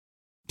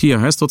Tida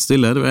har stått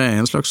stille, det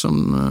en slags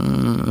sånn,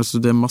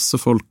 altså det masse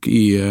folk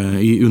i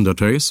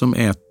undertøy som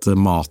et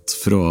mat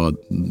fra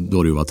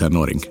da du var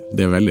tenåring.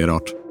 Det veldig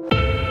rart.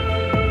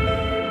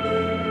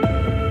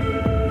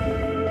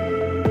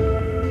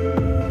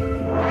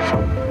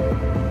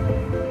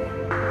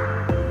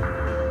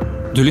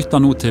 Du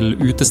lytter nå til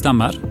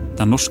Utestemmer,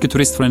 den norske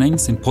turistforening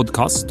sin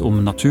podcast om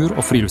natur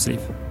og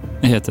friluftsliv.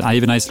 Jeg heter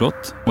Eivind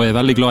Eislott, og jeg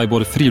veldig glad i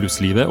både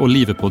friluftslivet og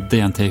livet på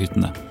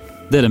DNT-hyttene.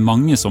 Det det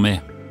mange som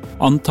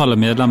Antallet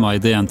medlemmer i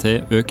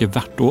DNT øker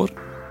hvert år,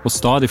 og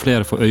stadig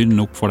flere får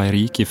øynene opp for de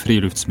rike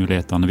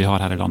friluftsmulighetene vi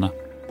har her i landet.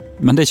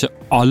 Men det ikke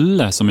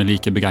alle som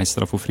like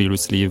begeistret for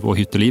friluftsliv og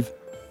hytteliv.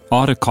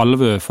 Are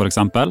Kalvø, for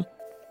eksempel,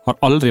 har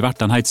aldri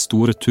vært den helt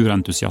store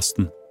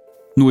turentusiasten.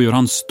 Nå gjør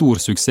han stor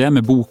suksess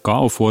med boka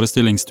og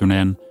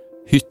forestillingsturneen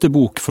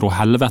Hyttebok fra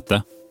helvete,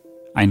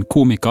 en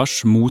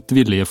komikers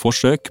motvillige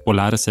forsøk på å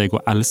lære seg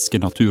å elske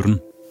naturen.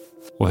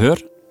 Og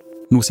hør,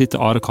 nå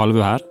sitter Are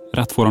Kalvø her,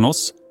 rett foran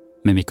oss,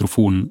 med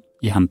mikrofonen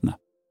i hendene.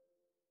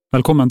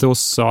 Velkommen til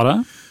oss,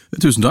 Are.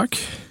 Tusen takk.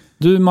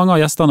 Du, mange av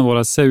gjestene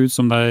våre ser ut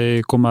som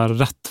de kommer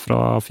rett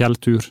fra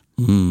fjelltur.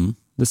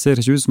 Det ser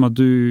ikke ut som at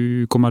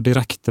du kommer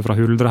direkte fra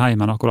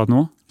Huldreheimen akkurat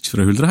nå. Ikke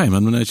fra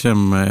Huldreheimen, men jeg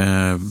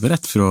kommer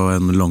rett fra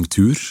en lang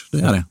tur,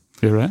 det jeg.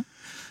 Gjør du det?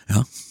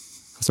 Ja.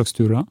 Hva slags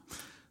tur da?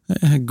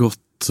 Jeg har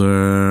gått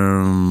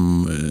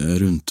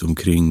rundt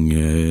omkring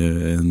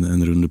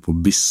en runde på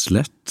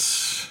Bislett.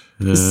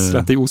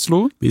 Bislett i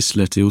Oslo?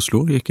 Bislett i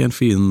Oslo, gikk en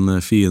fin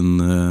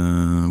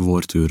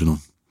vårtur nå.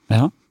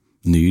 Ja.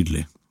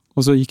 Nydelig.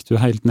 Og så gikk du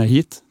helt ned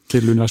hit,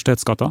 til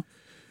Universitetsgata?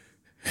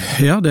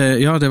 Ja,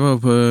 det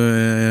var på,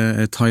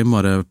 jeg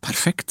timet det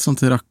perfekt, sånn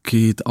at jeg rakk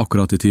hit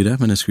akkurat i tide,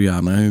 men jeg skulle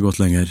gjerne gått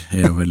lenger.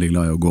 Jeg jo veldig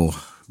glad i å gå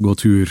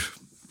tur.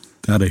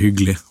 Det det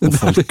hyggelig, og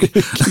folk.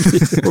 Det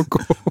hyggelig å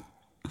gå.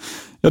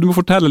 Ja, du må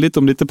fortelle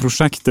litt om dette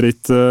prosjektet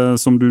ditt,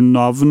 som du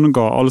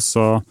navnga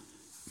altså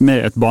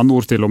med et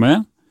banneord til og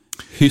med.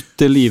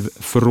 Hytteliv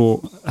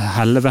fra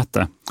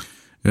helvete.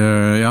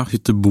 Ja,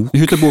 hyttebok.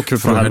 Hyttebok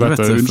fra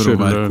helvete, unnskyld. For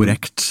å være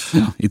korrekt,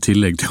 I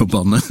tillegg til å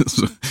banne.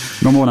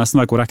 Man må nesten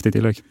være korrekt i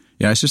tillegg.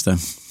 Ja, jeg synes det.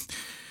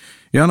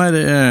 Ja, nei, det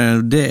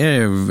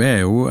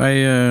jo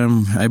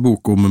ei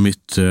bok om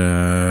mitt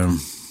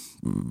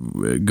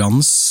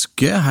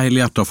ganske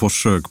helhjertet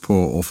forsøk på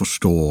å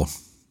forstå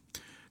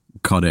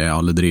hva det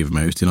alle driver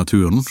med ute i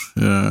naturen.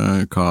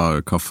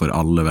 Hva for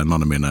alle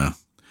vennene mine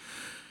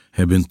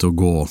har begynt å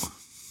gå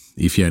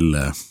i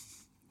fjellet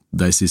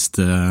de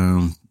siste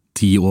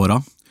 10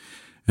 åra,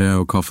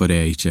 og hvorfor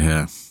jeg ikke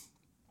har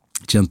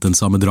kjent den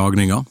samme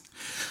dragninga.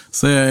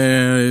 Så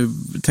jeg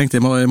tenkte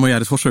jeg må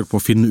gjøre et forsøk på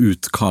å finne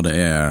ut hva det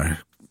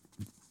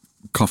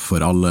hvorfor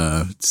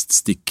alle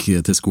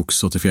stikker til skogs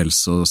og til fjells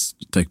og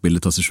tar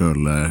bilder av seg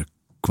selv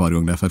hver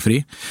gang de får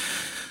fri.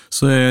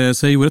 Så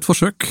jeg gjorde et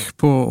forsøk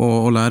på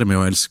å lære meg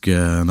å elske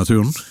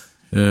naturen.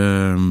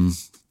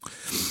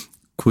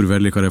 Hvor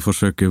vellykket det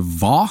forsøket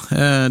var,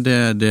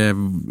 det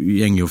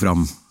gjenger jo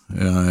fram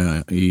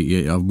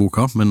av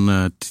boka,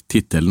 men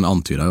titelen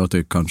antyder jo at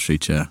jeg kanskje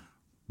ikke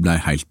ble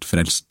helt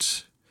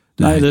frelst.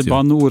 Nei, det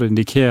banneord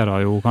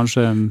indikerer jo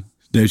kanskje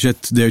Det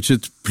jo ikke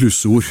et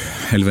plussord,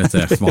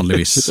 helvete,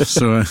 vanligvis.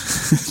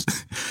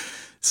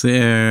 Så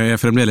jeg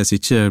fremdeles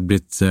ikke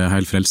blitt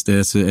helt frelst.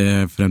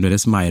 Jeg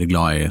fremdeles mer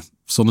glad i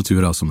sånne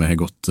turer som jeg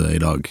har gått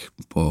i dag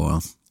på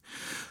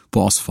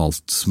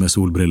asfalt med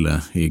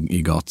solbriller i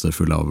gater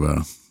full av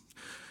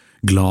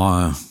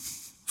glade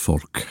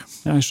folk.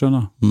 Ja, jeg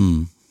skjønner.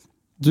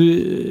 Du,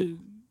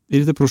 i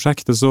dette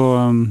prosjektet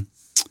så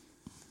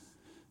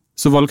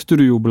valgte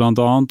du jo blant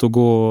annet å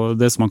gå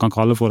det som man kan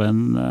kalle for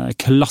en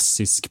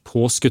klassisk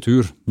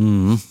påsketur.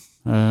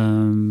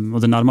 Og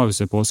det nærmer jo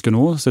seg påske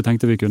nå, så jeg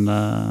tenkte vi kunne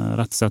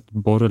rett og slett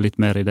bore litt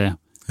mer i det.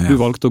 Ja. Du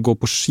valgte å gå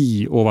på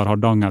ski over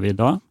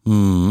Hardangervidda,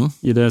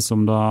 i det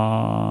som da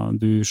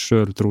du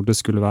selv trodde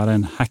skulle være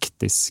en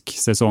hektisk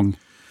sesong.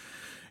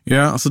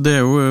 Ja, altså det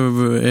jo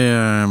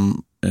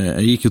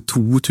jeg gikk jo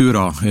 2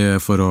 turer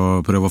for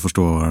å prøve å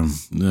forstå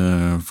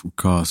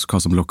hva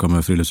som lokket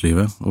med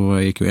friluftslivet, og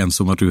jeg gikk jo en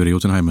sommertur i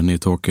Jotunheimen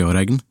i tåke og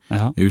regn,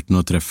 uten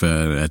å treffe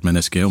et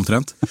menneske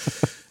omtrent.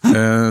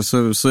 Så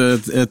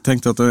jeg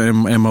tenkte at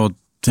jeg må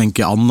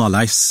tenke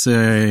annerledes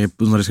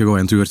når jeg skal gå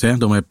en tur til.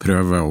 Da må jeg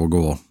prøve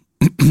å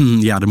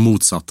gjøre det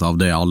motsatte av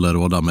det alle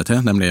råder meg til,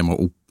 nemlig jeg må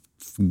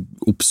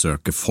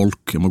oppsøke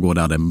folk, jeg må gå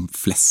der det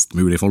flest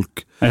mulig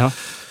folk. Ja.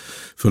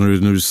 For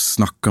når du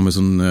snakker med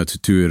sånn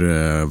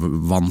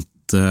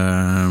turvante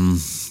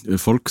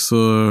folk,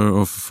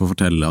 og får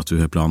fortelle at du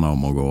har planer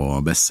om å gå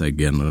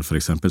Besseggen, for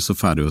eksempel, så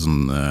får du jo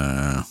sånn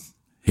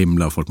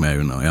himler folk med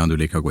under. Ja, du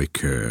liker å gå i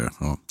kø.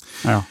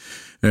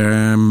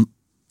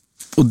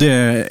 Og det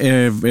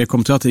jeg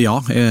kom til at jeg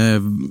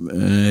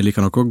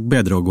liker nok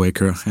bedre å gå i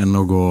kø enn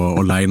å gå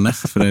alene,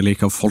 for jeg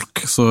liker folk.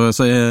 Så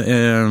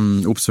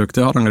jeg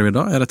oppsøkte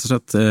Hardangervidda. Jeg rett og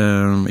slett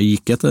jeg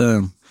gikk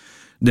etter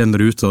den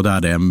ruta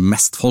der det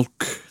mest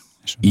folk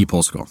i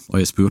påska. Og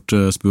jeg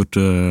spurte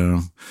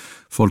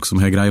folk som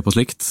har greie på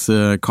slikt,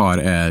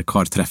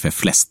 hva treffer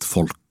flest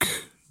folk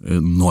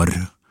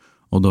når?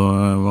 og da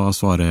var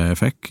svaret jeg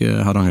fikk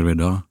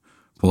Hardangervidda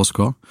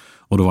påska,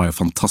 og det var jo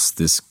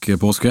fantastisk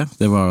påske.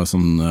 Det var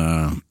sånn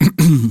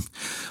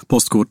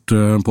postkort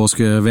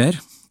påskevær.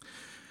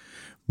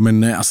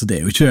 Men altså, det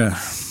er jo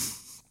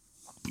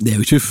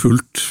ikke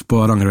fullt på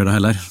Hardangervidda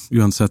heller,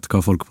 uansett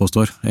hva folk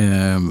påstår.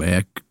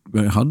 Jeg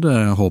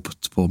hadde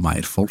håpet på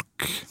mer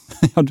folk.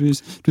 Ja,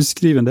 du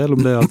skriver en del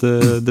om det, at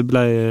det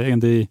ble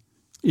egentlig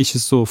ikke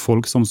så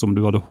folksomt som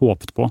du hadde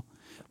håpet på.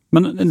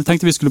 Men jeg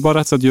tenkte vi skulle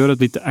bare rett og slett gjøre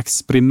et lite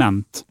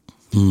eksperiment.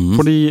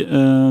 Fordi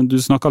du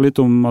snakket litt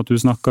om at du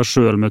snakker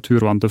selv med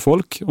turvante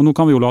folk, og nå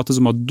kan vi jo late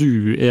som at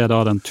du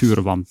da den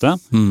turvante.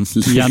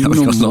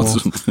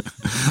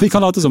 Vi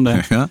kan late som det.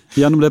 Ja.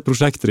 Gjennom det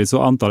prosjektet ditt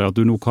så antar jeg at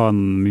du nå kan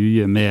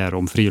mye mer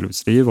om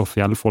friluftsliv og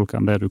fjellfolk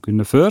enn det du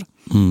kunne før.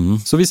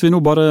 Så hvis vi nå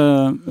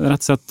bare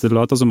rett og slett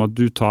later som at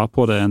du tar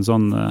på deg en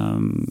sånn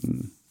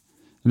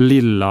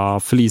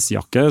lilla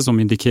fleecejakke som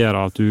indikerer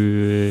at du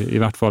i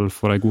hvert fall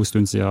for en god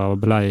stund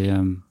siden ble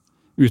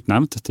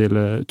utnevnt til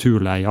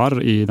turleier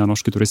i Den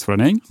norske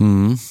turistforening.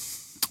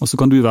 Og så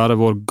kan du være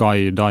vår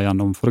guide da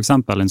gjennom for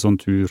eksempel en sånn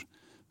tur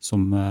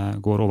som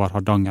går over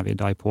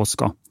Hardangervidda i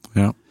påska.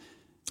 Ja.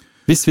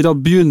 Hvis vi da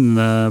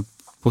begynner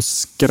på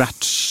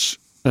scratch,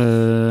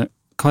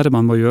 hva det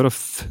man må gjøre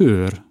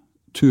før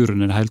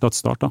turen i det hele tatt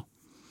starter?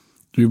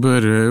 Du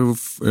bør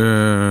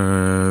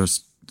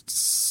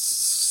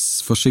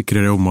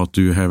forsikre deg om at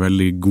du har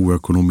veldig god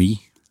økonomi.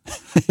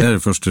 Det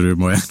det første du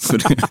må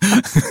gjøre.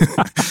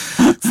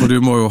 For du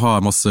må jo ha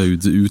masse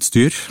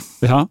utstyr.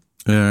 Ja.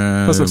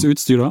 Hva slags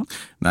utstyr da?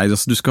 Nei,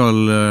 altså du skal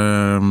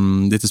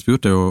dette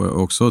spurte jo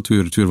også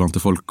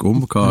turvante folk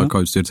om hva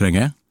utstyr du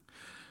trenger.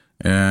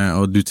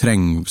 Og du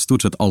trenger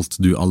stort sett alt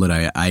du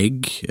allerede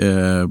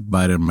eier,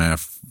 bare med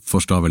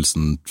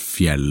forstavelsen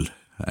fjell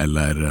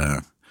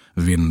eller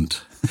vind.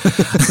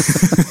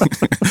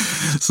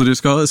 Så du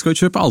skal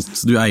kjøpe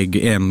alt du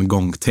eier en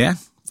gang til.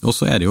 Og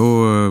så det jo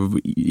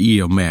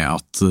i og med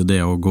at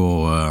det å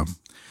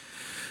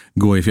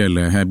gå i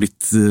fjellet har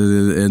blitt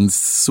en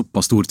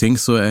såpass stor ting,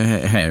 så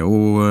har jo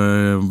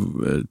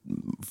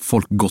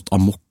folk gått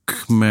amok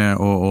med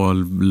å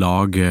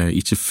lage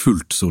ikke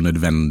fullt så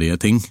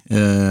nødvendige ting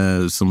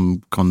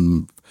som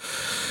kan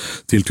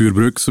til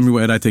turbruk, som jo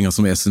de tingene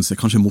som jeg synes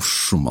kanskje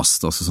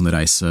morsomast, altså sånne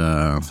reise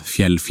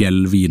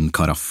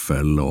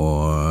fjellvinkaraffel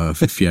og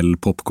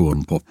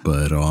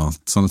fjellpopcornpopper og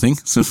sånne ting,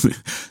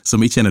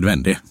 som ikke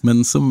nødvendig,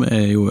 men som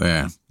jo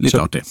litt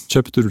artig.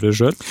 Kjøpte du det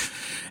selv?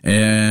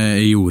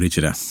 Jeg gjorde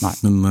ikke det. Nei.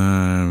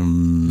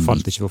 Men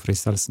falt ikke for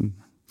fristelsen?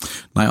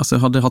 Nei, altså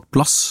hadde jeg hatt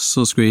plass,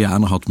 så skulle jeg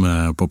gjerne hatt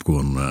med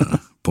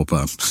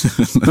popcornpopperen.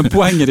 Men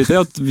poenget ditt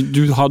at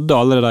du hadde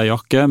allerede en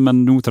jakke,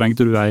 men nå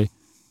trengte du en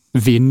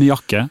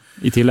vindjakke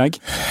i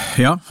tillegg?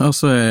 Ja,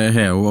 altså jeg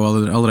har jo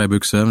allerede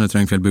bukse, men jeg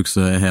trenger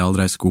fjellbukse, jeg har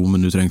allerede sko, men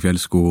du trenger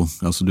fjellsko,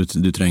 altså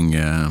du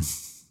trenger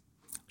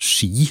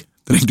ski,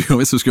 trenger du jo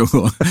hvis du skal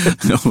gå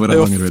over det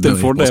ofte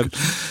en fordel.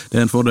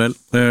 Det en fordel,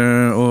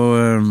 og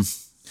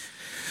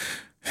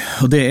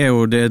det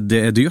jo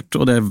det dyrt,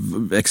 og det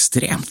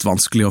ekstremt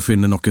vanskelig å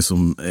finne noe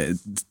som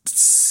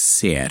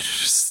ser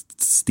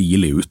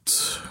stilig ut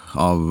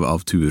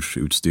av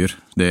turutstyr.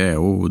 Det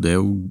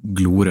jo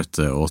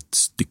glorete og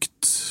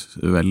stygt,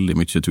 veldig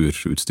mye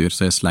turutstyr,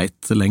 så jeg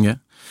sleit lenge.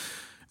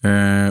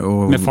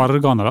 Med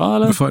fargene da,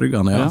 eller? Med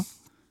fargene, ja.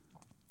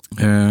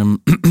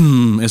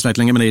 Jeg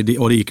sleit lenge, og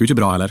det gikk jo ikke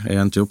bra heller. Jeg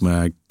endte opp med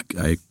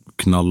en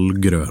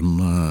knallgrønn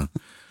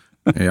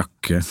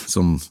jakke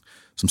som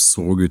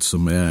så ut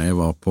som jeg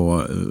var på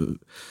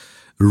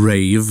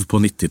rave på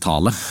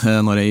 90-tallet,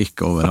 når jeg gikk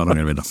over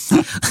Hardangervidda.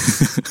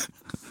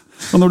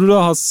 Og når du da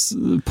har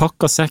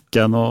pakket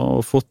sekken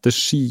og fått det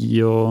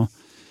ski og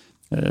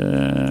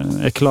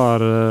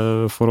klar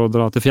for å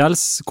dra til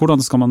fjells,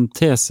 hvordan skal man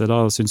te seg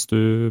da, synes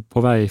du,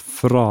 på vei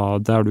fra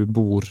der du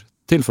bor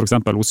til for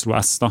eksempel Oslo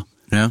S da?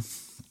 Ja.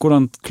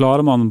 Hvordan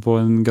klarer man på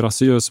en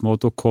grasiøs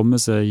måte å komme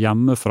seg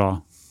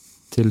hjemmefra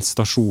til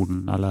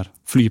stasjonen eller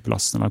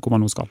flyplassen eller hvor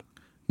man nå skal?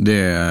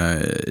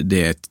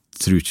 Det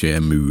tror ikke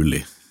jeg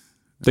mulig.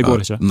 Det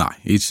går ikke? Nei,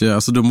 ikke,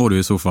 altså da må du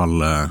i så fall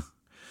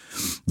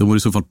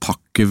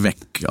pakke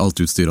vekk alt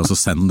utstyr, og så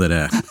sende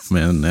det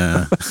med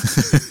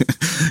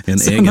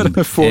en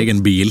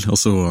egen bil, og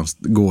så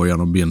gå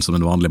gjennom byen som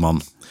en vanlig mann.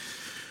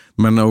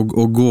 Men å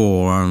gå...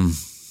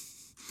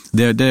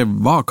 Det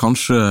var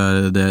kanskje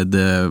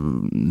det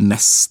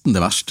nesten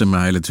det verste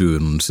med hele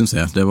turen, synes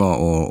jeg. Det var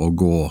å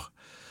gå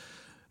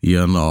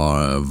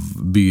gjennom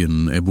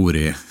byen jeg bor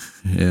i,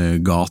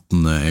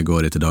 gatene jeg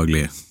går i til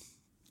daglig,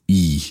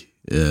 i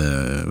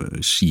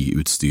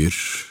skiutstyr,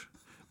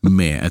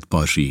 med et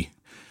par ski.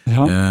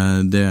 Ja.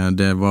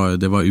 Det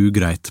var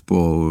ugreit på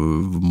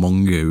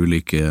mange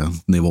ulike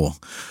nivå.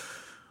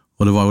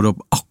 Og det var jo da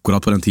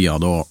akkurat på den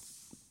tida da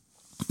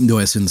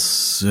jeg synes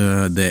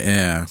det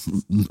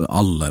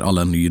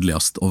aller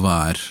nydeligst å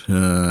være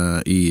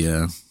i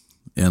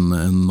en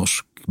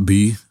norsk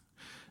by.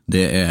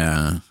 Det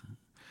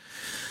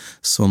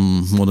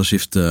sånn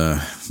månedsskifte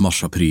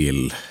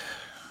mars-april,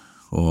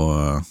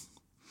 og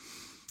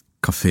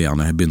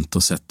kaféene har begynt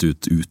å sette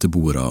ut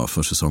uteborda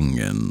for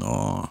sesongen,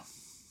 og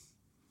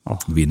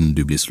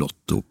Vindu blir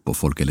slått opp, og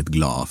folk litt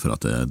glad for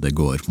at det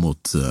går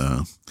mot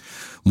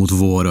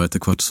vår og etter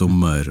hvert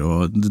sommer,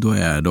 og da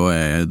er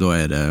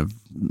det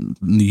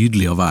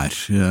nydelig å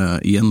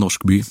være i en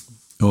norsk by.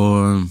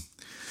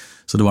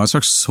 Så det var en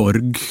slags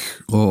sorg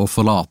å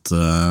forlate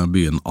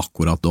byen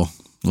akkurat da,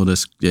 og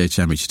jeg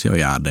kommer ikke til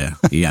å gjøre det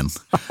igjen.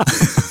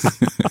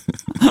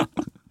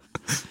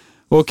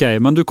 Ok,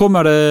 men du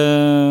kommer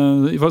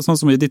sånn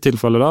som i ditt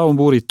tilfelle da,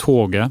 ombord i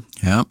toget.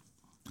 Ja,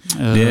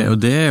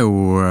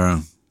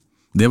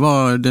 det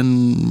var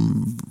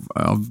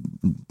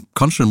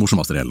kanskje den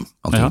morsomste delen.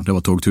 Det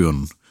var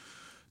togturen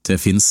til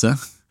Finse.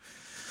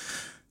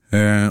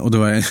 Og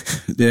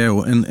det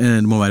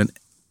må være en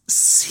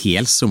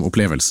selsom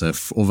opplevelse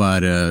å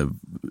være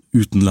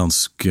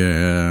utenlandsk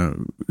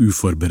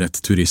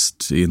uforberedt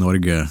turist i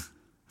Norge,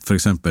 for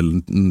eksempel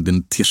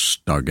den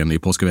tirsdagen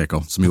i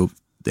påskeveka, som jo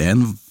det er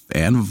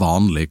en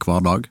vanlig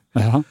hverdag.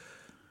 Ja.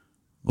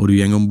 Og du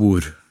gjenger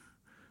ombord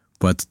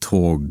på et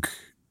tog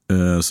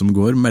som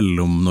går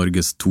mellom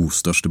Norges 2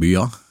 største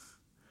byer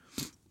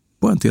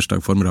på en tirsdag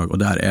formiddag, og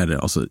der er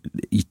det altså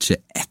ikke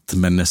ett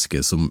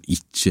menneske som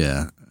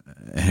ikke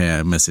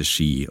har med seg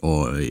ski,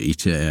 og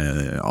ikke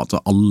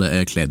alle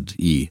er kledd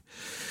i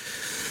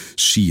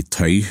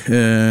skitøy.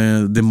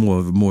 Det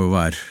må jo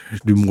være,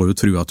 du må jo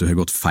tro at du har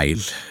gått feil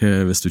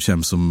hvis du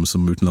kommer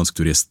som utenlandsk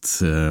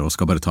turist og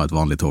skal bare ta et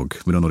vanlig tog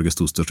mellom Norges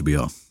 2 største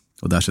byer,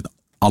 og der sitter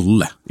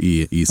alle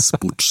i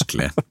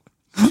sportsklær.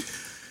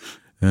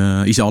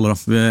 Ikke alle da,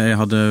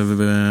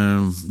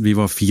 vi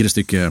var 4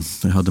 stykker,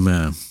 jeg hadde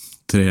med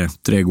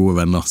 3 gode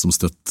venner som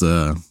støtt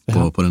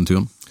på den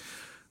turen,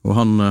 og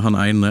han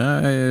ene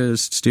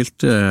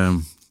stilte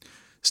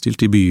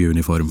i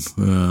byuniform,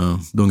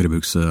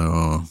 dongeribukse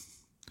og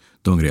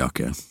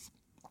dongerijakke.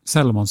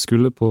 Selv om han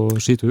skulle på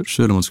skitur?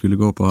 Selv om han skulle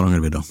gå på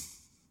Hardangervidda.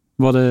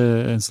 Var det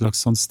en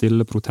slags sånn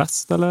stille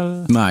protest,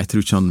 eller? Nei, jeg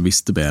tror ikke han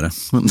visste bedre.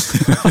 Han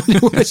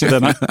gjorde ikke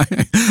det, nei.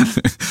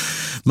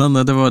 Men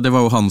det var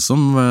jo han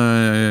som,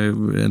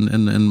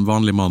 en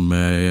vanlig mann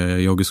med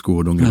joggesko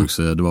og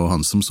dongeribukse, det var jo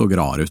han som så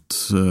rar ut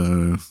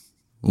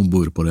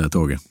ombord på det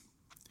toget.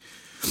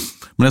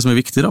 Men det som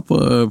er viktig da,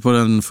 på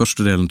den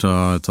første delen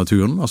av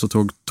turen, altså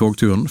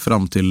togturen,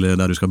 frem til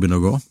der du skal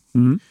begynne å gå,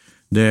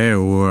 det er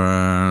jo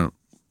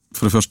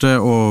for det første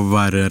å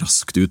være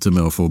raskt ute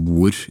med å få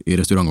bord i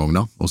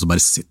restaurantvogna, og så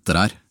bare sitte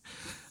der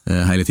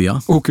hele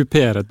tiden.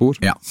 Okkupere et bord?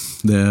 Ja,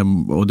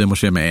 og det må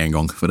skje med en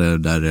gang, for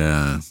det der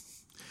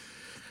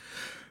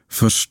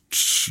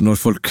først når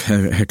folk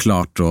har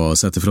klart å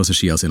sette fra seg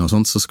skia sine og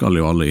sånt, så skal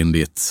jo alle inn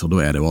dit, og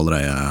da er det jo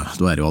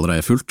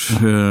allerede fullt,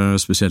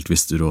 spesielt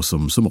hvis du da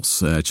som oss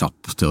er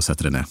kjapp til å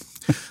sette det ned.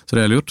 Så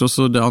det er lurt. Og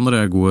så det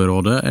andre gode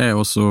rådet er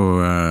også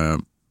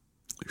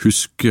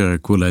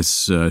huske hvordan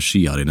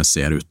skia dine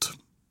ser ut.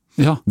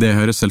 Ja. Det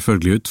høres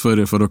selvfølgelig ut for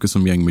dere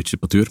som gjeng mye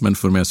på tur, men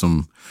for meg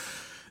som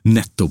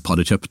nettopp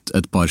hadde kjøpt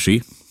et par ski,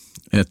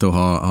 etter å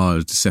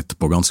ha sett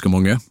på ganske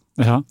mange,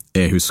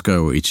 jeg husker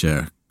jo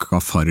ikke hva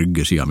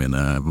farge skia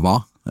mine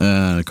var,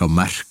 hva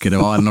merke det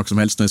var, eller noe som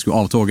helst når jeg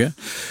skulle av toget.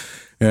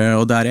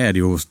 Og der er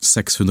det jo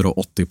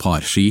 680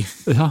 par ski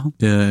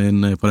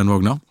inne på den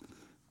vogna.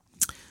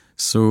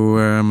 Så,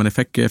 men jeg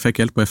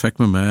fikk hjelp, og jeg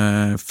fikk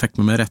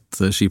med meg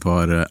rett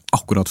skipar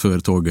akkurat før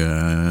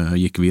toget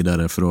gikk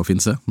videre for å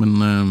finne seg,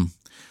 men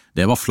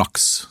det var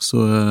flaks.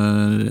 Så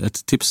et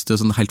tips til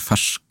sånne helt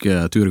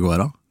ferske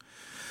turgåere: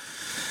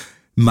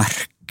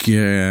 merk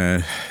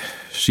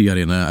skia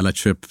dine, eller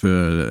kjøp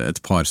et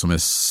par som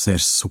ser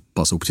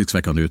såpass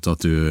oppsiktsvekkende ut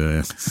at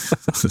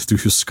du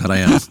husker det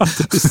igjen.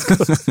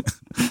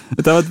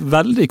 Det var et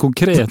veldig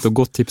konkret og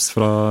godt tips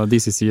fra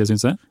deres side,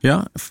 synes jeg.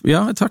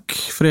 Ja, takk,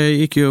 for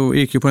jeg gikk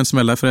jo på en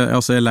smell der, for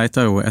jeg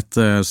leter jo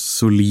etter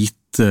så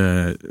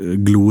lite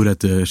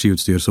glorete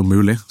skiutstyr som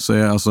mulig, så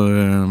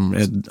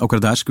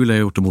akkurat der skulle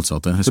jeg gjort det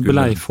motsatte. Det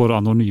ble for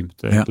anonymt,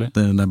 egentlig.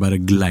 Ja, det bare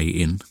glei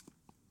inn.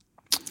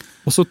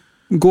 Og så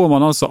går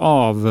man altså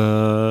av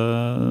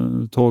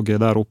toget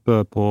der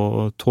oppe på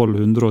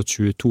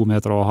 1222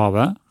 meter av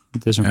havet.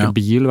 Det er ikke noen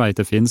bilvei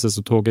til Finse,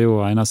 så toget er jo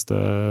eneste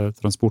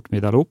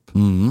transportmiddel opp.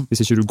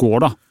 Hvis ikke du går,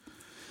 da.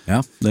 Ja,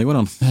 det går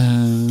an.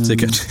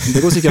 Sikkert.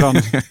 Det går sikkert an.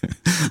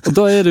 Og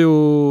da er det jo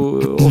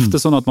ofte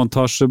sånn at man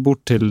tar seg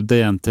bort til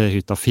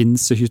DNT-hytta,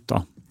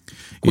 Finsehytta.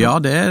 Ja,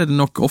 det er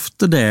nok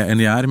ofte det en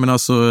gjør, men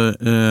altså,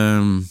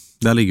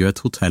 der ligger jo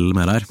et hotell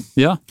med der.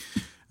 Ja.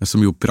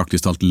 Som jo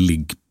praktisk talt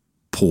ligger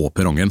på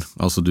perrongen.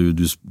 Altså du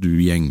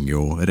gjenger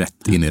jo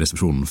rett inn i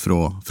resepsjonen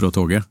fra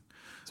toget.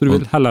 Så du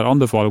vil heller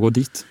anbefale å gå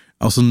dit?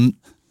 Altså,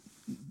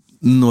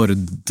 når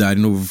der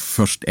nå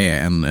først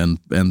er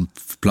en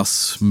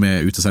plass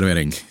med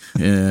uteservering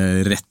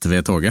rett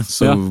ved toget,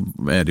 så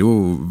er det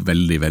jo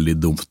veldig, veldig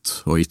dumt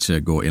å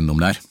ikke gå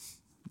innom der.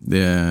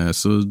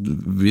 Så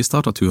vi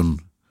startet turen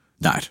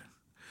der.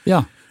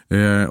 Ja.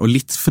 Og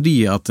litt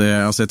fordi at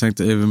jeg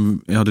tenkte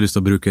jeg hadde lyst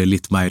til å bruke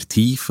litt mer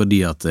tid,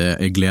 fordi at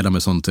jeg gleder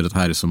meg sånn til dette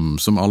her som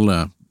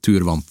alle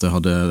turvante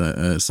hadde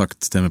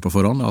sagt til meg på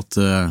forhånd, at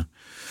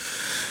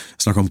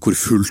snakket om hvor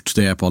fullt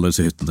det er på alle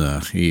disse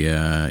hyttene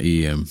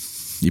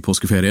i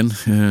påskeferien,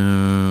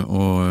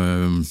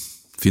 og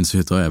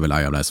Finsehytta vel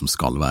en av de som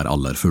skal være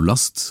aller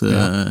fullast,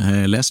 har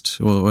jeg lest,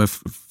 og jeg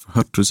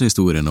hørte også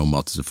historien om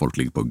at folk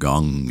ligger på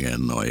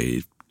gangen og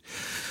i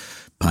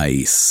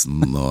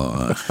peisen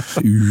og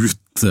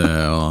ute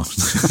og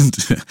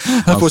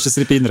Jeg får ikke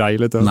slippe inn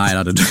reilet. Nei,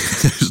 det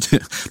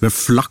er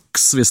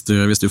flaks hvis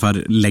du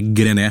får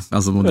legge det ned,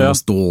 altså må du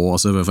stå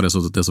for det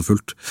er så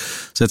fullt.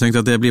 Så jeg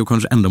tenkte at det blir jo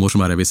kanskje enda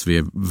morsommere hvis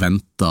vi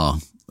venter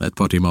et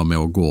par timer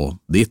med å gå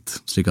dit,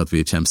 slik at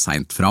vi kommer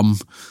sent fram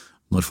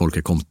når folk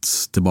er kommet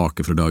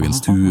tilbake fra dagens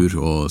tur,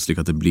 og slik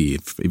at det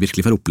blir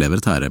virkelig for å oppleve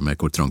det her med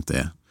hvor trangt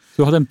det er.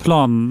 Du hadde en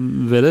plan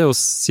ved det å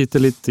sitte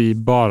litt i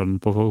baren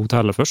på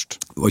hotellet først?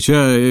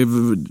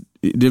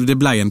 Det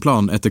ble en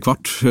plan etter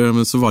hvert,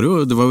 men så var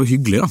det var jo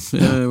hyggelig da,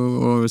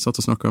 og vi satt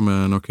og snakket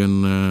med noen,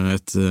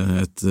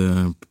 et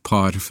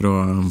par fra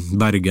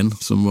Bergen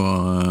som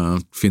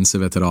var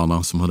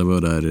finseveteraner, som hadde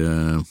vært der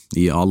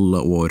i alle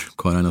år,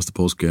 hver eneste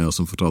påske, og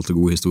som fortalte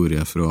gode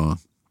historier fra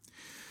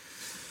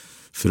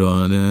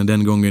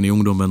den gangen i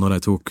ungdommen når de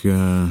tok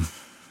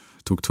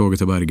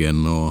toget til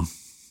Bergen og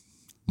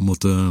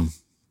måtte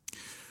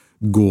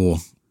gå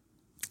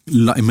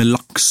med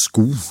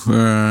lakksko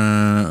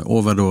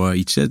over da,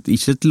 ikke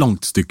et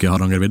langt stykke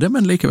Hardangervidde,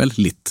 men likevel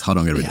litt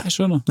Hardangervidde. Jeg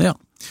skjønner. Ja,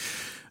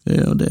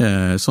 og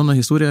sånne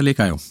historier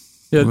liker jeg jo.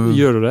 Ja,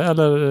 gjør du det,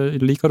 eller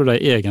liker du det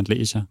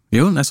egentlig ikke?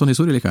 Jo, sånne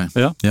historier liker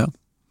jeg. Ja.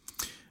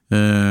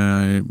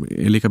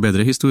 Jeg liker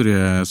bedre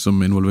historier som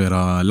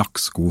involverer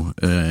lakksko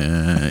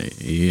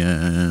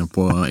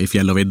i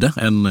fjell og vidde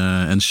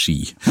enn ski.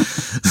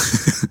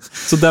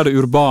 Så der det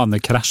urbane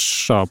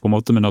krasjer på en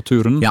måte med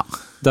naturen,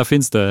 der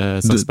finnes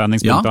det sånn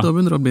spenningspunkter? Ja, da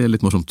begynner det å bli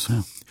litt morsomt.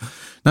 Ja.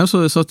 Nei,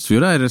 så satt vi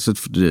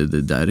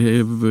der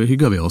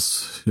hygger vi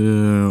oss,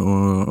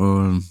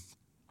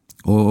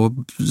 og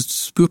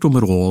spurte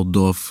om råd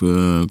og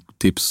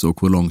tips,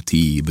 og hvor lang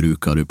tid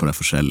bruker du på det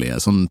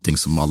forskjellige, sånne ting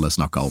som alle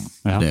snakker om.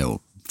 Ja. Det er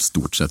jo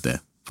stort sett det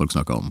folk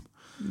snakker om.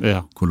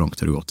 Ja. Hvor langt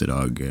har du gått i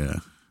dag?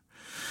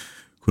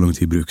 Hvor lang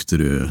tid brukte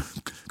du?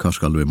 Hva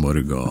skal du i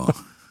morgen?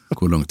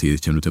 Hvor lang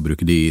tid kommer du til å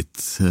bruke dit?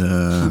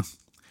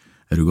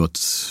 Er du gått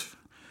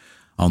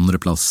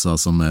andre plasser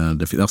som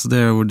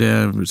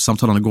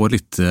samtalene går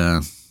litt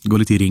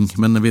i ring,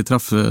 men vi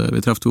traff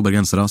to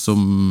bergensere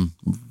som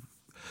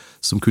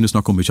kunne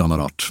snakke om mye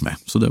annet rart med.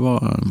 Så det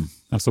var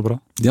så bra.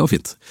 Det var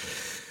fint.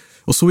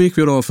 Og så gikk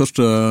vi da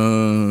første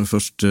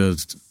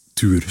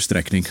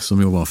turstrekning,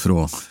 som jo var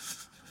fra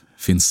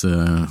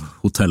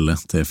Finsehotellet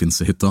til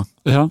Finsehytta.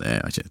 Ja. Det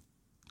er ikke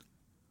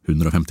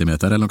 150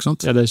 meter eller noe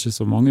sånt. Ja, det er ikke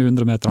så mange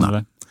 100 meter med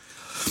det.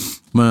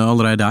 Men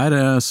allerede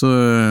der så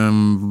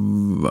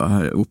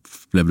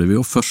opplevde vi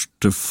jo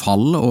første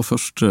fall, og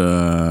første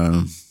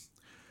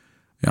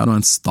det var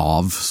en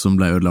stav som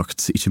ble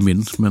ødelagt, ikke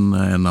min, men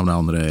en av de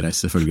andre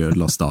reiste selvfølgelig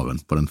ødela staven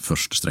på den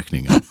første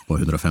strekningen på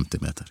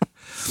 150 meter.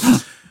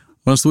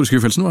 Og den store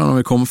skuffelsen var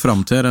når vi kom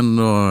frem til den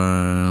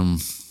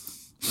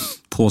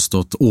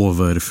påstått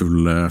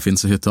overfulle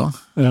Finsehytta.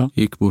 Ja.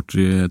 Gikk bort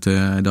til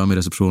dame i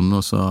resepsjonen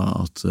og sa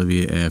at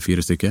vi er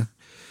 4 stykker.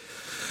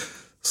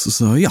 Så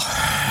sa ja,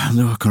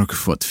 da kan dere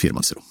få et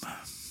firmannsrom.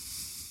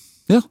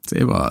 Ja. Så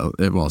jeg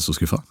var så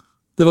skuffet.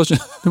 Det var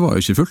jo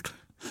ikke fullt.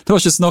 Det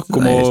var ikke snakk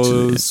om å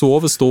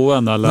sove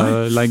stående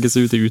eller legge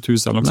seg ut i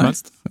uthuset eller noe som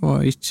helst? Det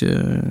var ikke...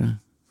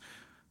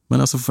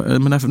 Men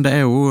det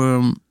er jo...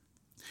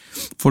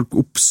 Folk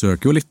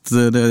oppsøker jo litt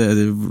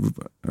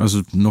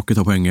altså noe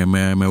av poenget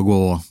med å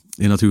gå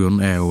i naturen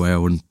er jo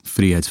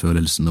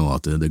frihetsfølelsen og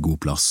at det er god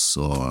plass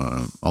og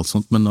alt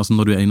sånt, men altså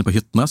når du er inne på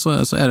hyttene så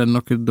er det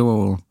noe da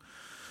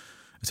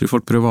jeg tror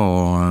folk prøver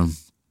å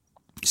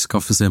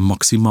skaffe seg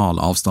maksimal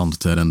avstand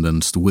til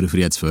den store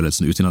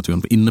frihetsfølelsen ute i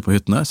naturen. Inne på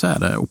hyttene så er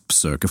det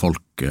oppsøke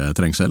folk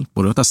trengsel,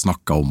 både at de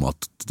snakker om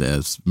at det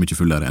er mye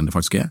fullere enn det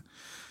faktisk er,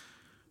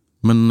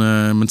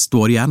 men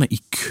står gjerne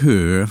i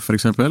kø for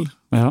eksempel,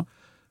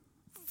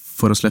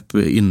 for å slippe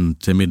inn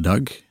til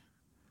middag,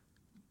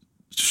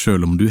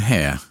 selv om du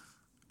har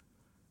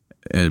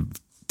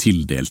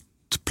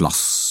tildelt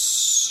plass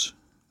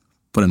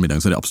på den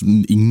middagen, så er det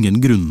absolutt ingen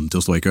grunn til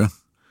å stå i kø.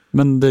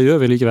 Men det gjør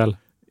vi likevel.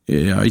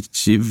 Ja,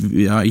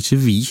 ikke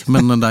vi,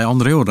 men de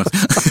andre gjør det.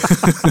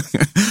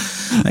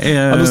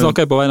 Nå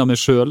snakker jeg på vegne av meg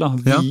selv, da.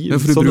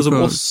 Sånne som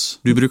oss.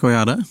 Du bruker å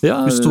gjøre det? Ja,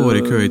 du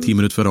står i kø i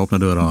 10 minutter før å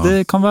åpne døra.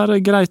 Det kan være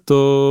greit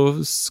å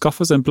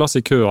skaffe seg en plass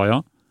i køa,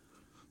 ja.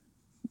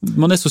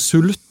 Man er så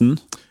sulten.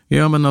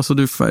 Ja, men altså,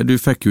 du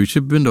fikk jo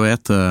ikke begynne å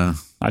ete.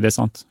 Nei, det er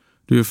sant.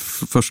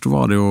 Først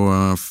var det jo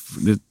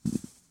det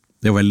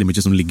er jo veldig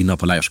mye som ligner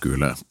på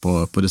leirskole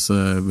på disse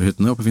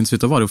hyttene, og på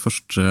Finsehytta var det jo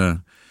først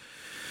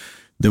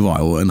det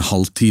var jo en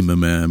halvtime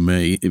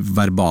med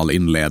verbal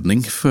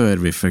innledning før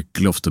vi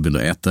fikk lov til å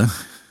begynne å ete.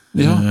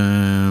 Ja.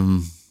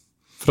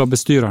 Fra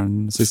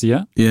bestyrerens side?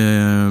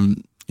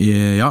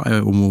 Ja,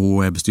 om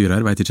hun er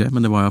bestyrer, vet jeg ikke,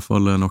 men det var i hvert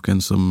fall noen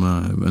som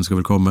ønsket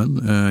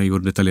velkommen,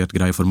 gjorde detaljert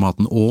greie for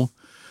maten, og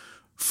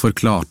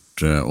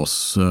forklarte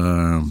oss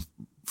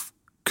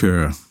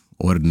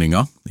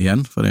køordninga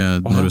igjen, for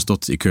når du har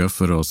stått i kø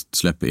for å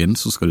slippe inn,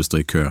 så skal du stå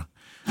i kø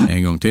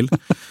en gang til.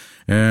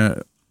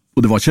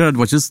 Og det var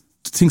ikke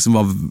ting som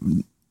var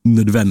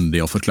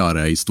nødvendig å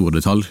forklare i stor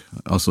detalj.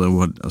 Altså,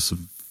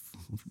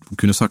 hun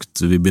kunne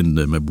sagt vi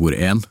begynner med bord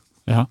 1,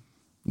 Ja.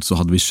 så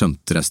hadde vi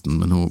skjønt resten,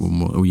 men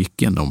hun gikk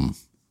gjennom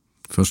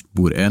først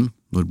bord 1,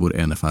 når bord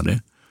 1 ferdig,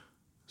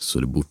 så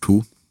det bord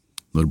 2,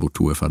 når bord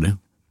 2 ferdig,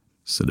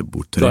 så det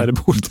bord 3. Da det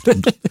bord 3.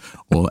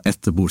 Og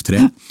etter bord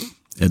 3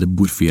 det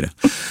bord 4.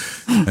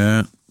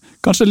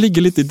 Kanskje det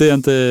ligger litt i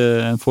DNT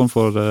en form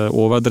for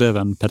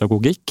overdreven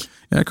pedagogikk?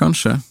 Ja,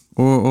 kanskje.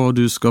 Og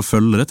du skal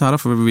følge dette her,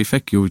 for vi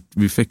fikk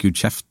jo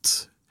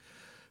kjeft.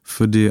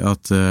 Fordi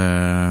at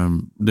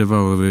det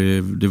var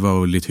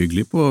jo litt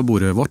hyggelig på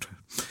bordet vårt.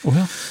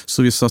 Ja.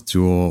 Så vi satt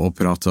jo og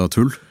pratet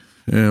tull,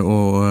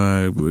 og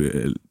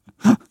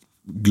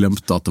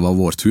glemte at det var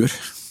vår tur.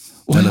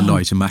 Eller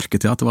la ikke merke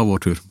til at det var vår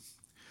tur.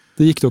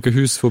 Det gikk dere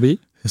hus forbi?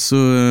 Så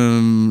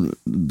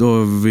da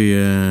vi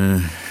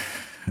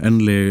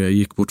endelig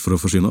gikk bort for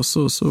å forsyne oss,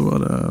 så var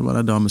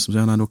det en dame som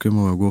sa, nei, dere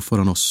må gå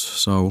foran oss,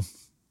 sa hun,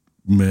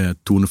 med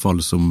tonefall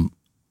som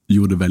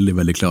gjorde det veldig,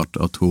 veldig klart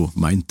at hun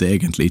mente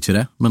egentlig ikke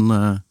det, men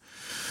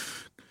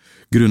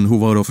grunnen,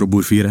 hun var da fra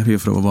bord 4, vi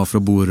var fra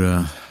bord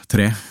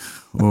 3,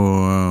 og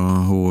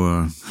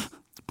hun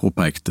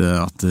påpekte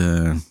at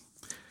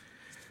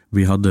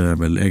vi hadde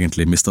vel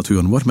egentlig mistet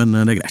turen vår, men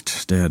det greit,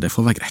 det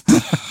får være greit.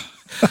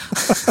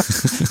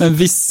 En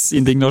viss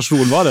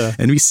indignasjon var det?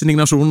 En viss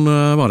indignasjon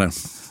var det.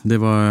 Det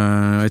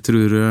var, jeg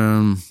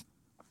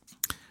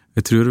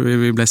tror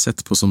vi ble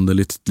sett på som det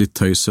litt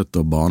tøysete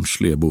og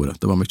barnslige bordet.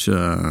 Det var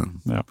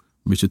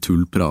mye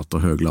tullprat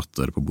og høy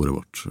latter på bordet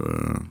vårt.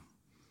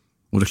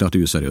 Og det er klart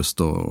useriøst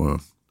å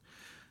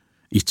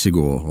ikke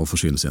gå og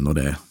forsyne seg når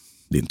det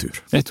din tur.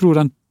 Jeg tror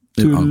den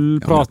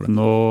tullpraten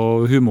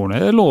og humoren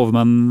er lov,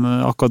 men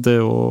akkurat det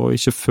å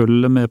ikke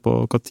følge med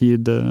på hva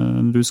tid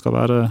du skal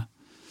være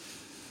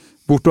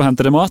borte og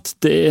hente deg mat,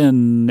 det er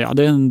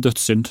en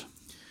dødssynd.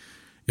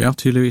 Ja,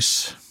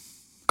 tydeligvis.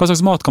 Hva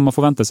slags mat kan man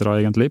forvente seg da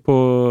egentlig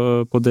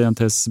på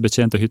DNTs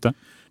betjente hytte?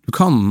 Du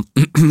kan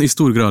i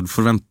stor grad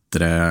forvente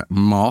deg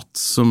mat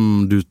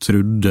som du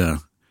trodde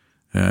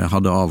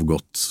hadde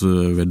avgått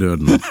ved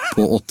døden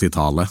på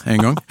 80-tallet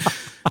en gang.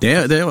 Det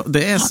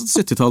er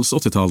 70-talls,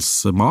 80-talls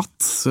mat.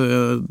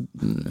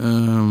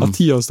 Har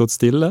tida stått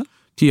stille?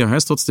 Tida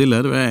har stått stille.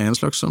 Det er en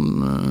slags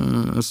sånn,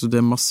 det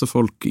er masse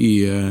folk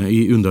i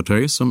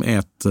undertøy som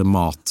et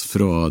mat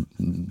fra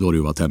da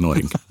du var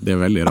tenåring. Det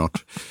er veldig rart.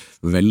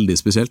 Veldig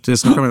spesielt.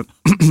 Jeg snakket med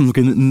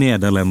noen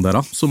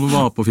nederlendere som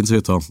var på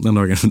Finnshytta den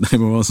dagen.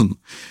 De var sånn,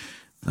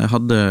 jeg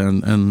hadde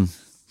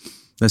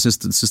jeg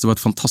synes det var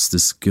et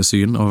fantastisk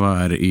syn å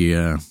være i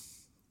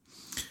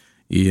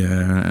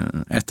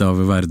et av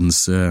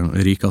verdens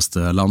rikeste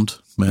land,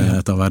 med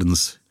et av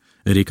verdens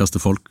rikeste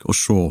folk, og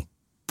se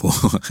på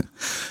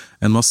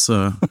en masse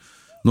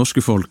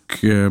norske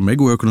folk med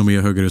god økonomi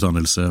og høyere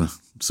utdannelse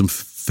som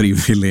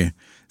frivillig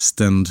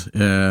stend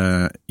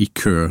i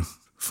kø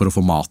for å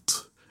få mat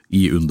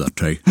i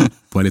undertøy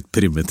på en litt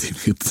primitiv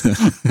hytte.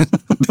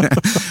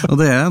 Og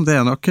det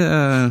er nok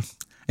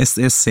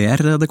jeg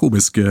ser det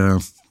komiske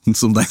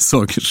som de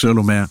så,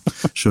 selv om jeg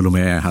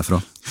er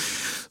herfra.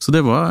 Så det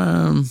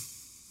var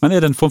Men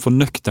er det en form for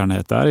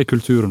nøkternhet der i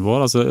kulturen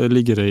vår? Altså,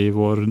 ligger det i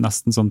vår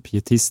nesten sånn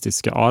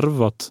pietistiske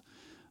arv at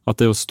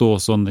det å stå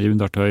sånn i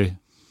undertøy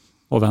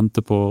og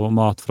vente på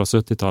mat fra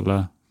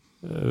 70-tallet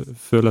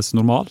føles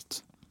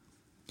normalt?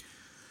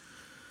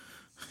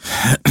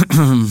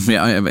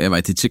 Ja, jeg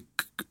vet ikke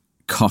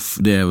hva,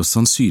 det er jo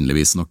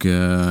sannsynligvis noe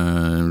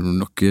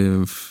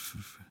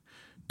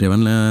det er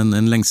vel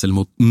en lengsel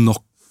mot noe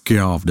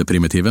av det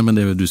primitive, men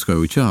du skal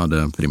jo ikke ha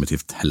det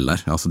primitivt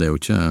heller. Altså, det er jo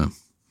ikke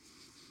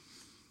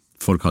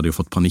folk hadde jo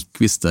fått panikk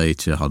hvis de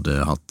ikke hadde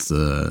hatt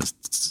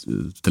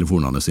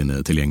telefonene sine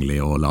tilgjengelig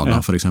og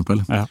lada, for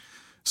eksempel. Ja.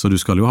 Så du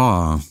skal jo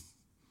ha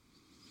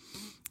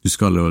du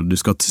skal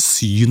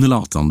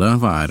tilsynelatende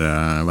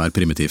være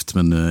primitivt,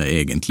 men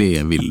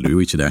egentlig vil du jo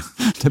ikke det.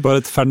 Det er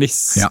bare et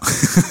ferniss. Ja.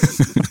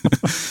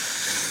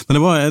 Men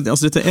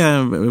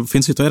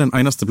Finnshytta er den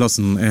eneste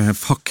plassen jeg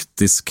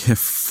faktisk har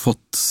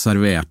fått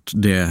servert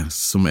det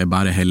som jeg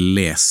bare har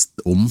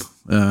lest om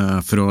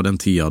fra den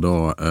tida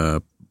da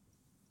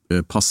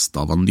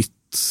pasta var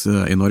nytt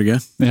i Norge.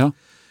 Ja.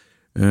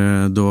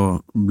 Da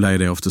ble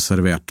det ofte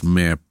servert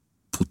med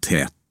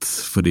potet,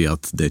 fordi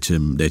at det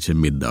er ikke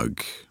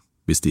middag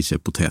hvis det ikke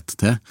er potet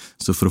til.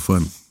 Så for å få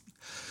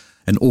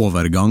en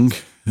overgang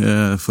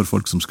for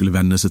folk som skulle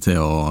venne seg til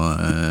å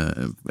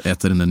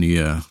ete denne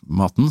nye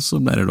maten, så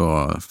ble det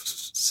da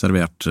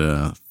servert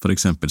for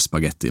eksempel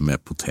spagetti med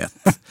potet.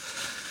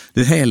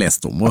 Det har jeg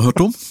lest om og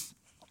hørt om,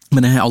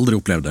 men jeg har aldri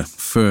opplevd det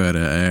før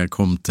jeg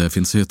kom til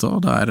Finnshytta.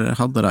 Der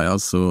hadde de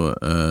altså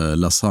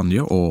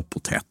lasagne og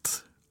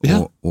potet,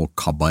 og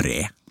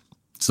kabaret,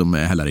 som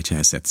jeg heller ikke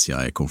har sett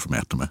siden jeg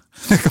konfirmerte meg.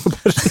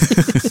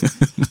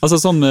 Altså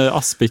sånn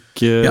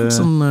aspik... Ja,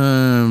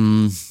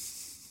 sånn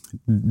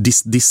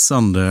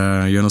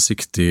dissende,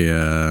 gjennomsiktig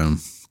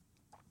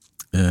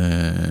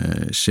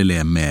gelé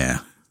med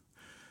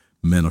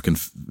noen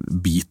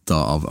biter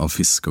av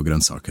fisk og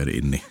grønnsaker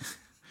inni.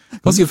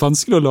 Ganske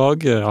vanskelig å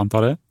lage,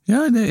 antar jeg?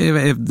 Ja,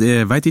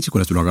 jeg vet ikke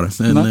hvordan du lager det,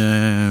 men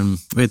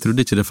jeg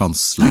trodde ikke det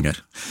fanns lenger.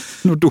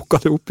 Nå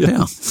dukker det opp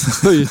igjen,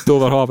 høyt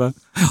over havet.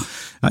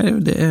 Nei,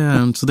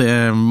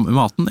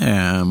 maten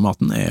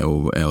er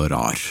jo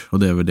rar, og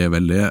det er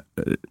veldig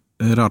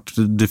rart.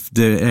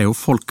 Det er jo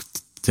folk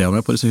til og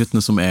med på disse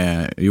hyttene som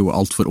er jo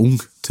alt for ung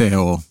til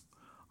å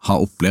ha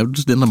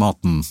opplevd denne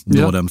maten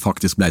når den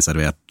faktisk ble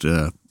servert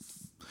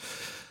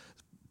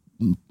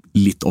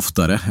litt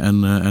oftere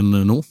enn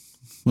nå.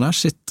 Men der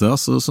sitter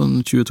altså sånn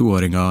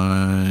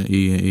 22-åringer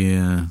i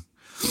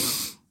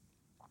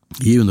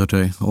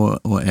undertøy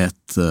og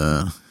et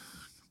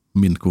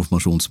min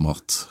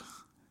konfirmasjonsmat.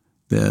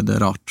 Det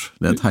er rart.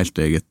 Det er et helt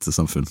eget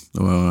samfunn.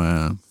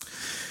 Og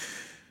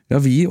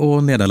vi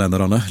og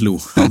nederlenderne lo.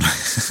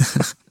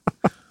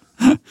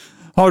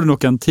 Har du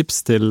noen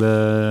tips til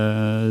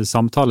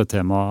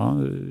samtaletema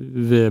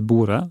ved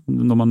bordet,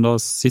 når man da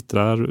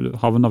sitter der,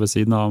 havner ved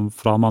siden av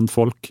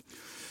fremmedfolk,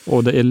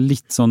 og det er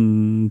litt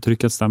sånn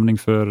trykket stemning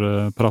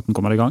før praten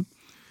kommer i gang?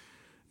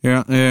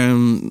 Ja,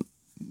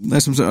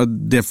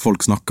 det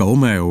folk snakker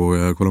om er jo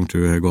hvor langt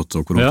du har gått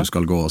og hvor langt du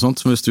skal gå og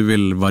sånt. Hvis du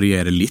vil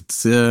variere litt,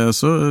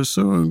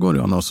 så går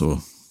det an å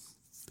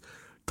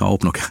ta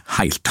opp noe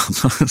helt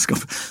annet.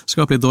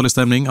 Skape litt dårlig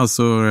stemning,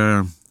 altså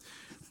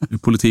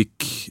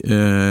politikk,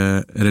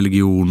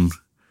 religion,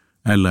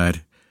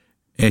 eller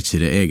er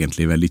ikke det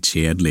egentlig veldig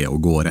kjedelig å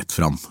gå rett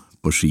fram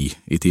på ski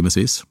i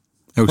timesvis?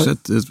 Jeg har også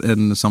sett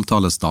en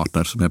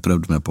samtalestarter som jeg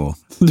prøvde meg på.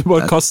 Du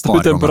bare kastet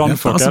ut en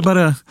brannfakkel? Altså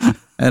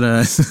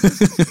er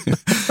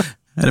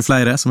det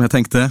flere som jeg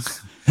tenkte?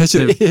 Er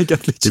ikke det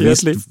egentlig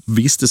kjedelig? Det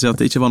viste seg at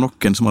det ikke var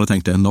noen som hadde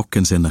tenkt det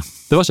noensinne.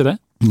 Det var ikke det?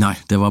 Nei,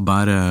 det var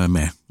bare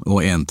meg,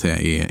 og en til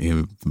i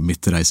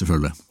mitt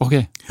reisefølge.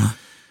 Ok. Ja.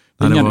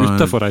 Ingen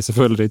utenfor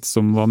reisefølget ditt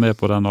som var med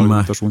på den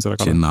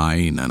argumentasjonsrekka?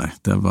 Nei.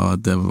 Det var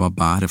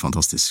bare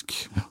fantastisk.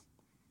 Ja.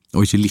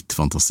 Og ikke litt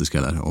fantastisk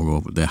heller,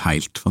 og det er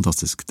helt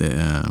fantastisk.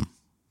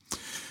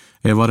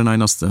 Jeg var den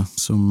eneste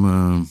som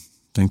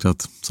tenkte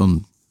at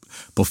sånn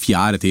på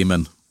 4.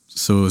 timen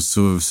så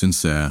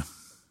synes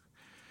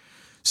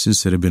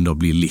jeg det begynner å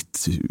bli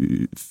litt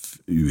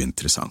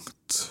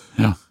uinteressant.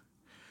 Ja.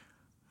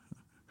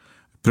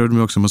 Prøvde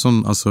meg også med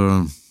sånn,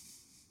 altså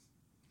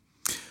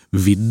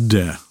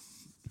vidde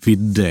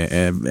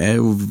er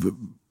jo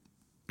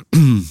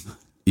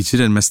ikke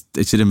det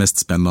mest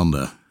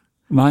spennende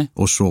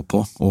å se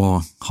på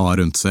og ha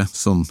rundt seg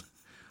sånn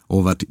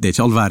over, det er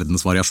ikke all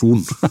verdens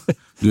variasjon.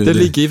 Det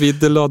ligger i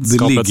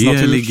viddelandskapets natur.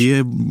 Det ligger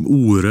i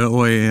ordet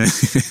og i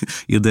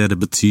det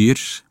betyr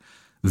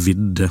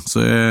vidde.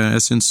 Så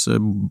jeg synes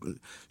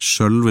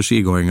selve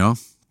skigåinga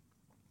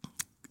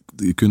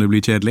kunne bli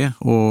kjedelig,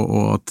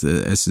 og at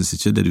jeg synes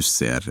ikke det du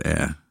ser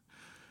er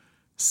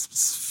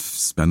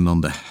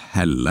spennende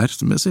heller.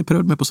 Så jeg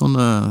prøvde meg på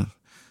sånne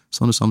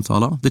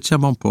samtaler. Det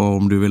kommer an på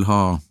om du vil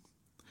ha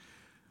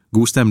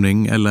god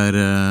stemning eller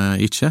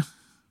ikke.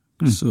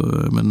 Så,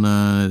 men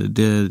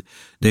det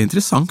er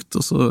interessant,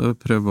 og så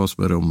prøve å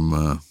spørre om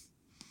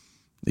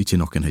ikke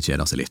noen har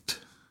kjedet seg litt.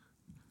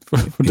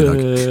 For det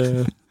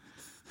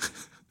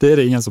er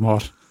det ingen som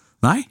har.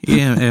 Nei,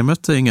 jeg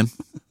møtte ingen.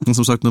 Men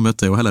som sagt, nå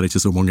møtte jeg jo heller ikke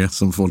så mange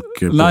som folk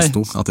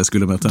påstod at jeg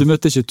skulle møte. Du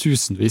møtte ikke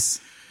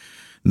tusenvis?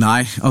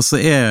 Nei,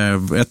 altså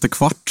etter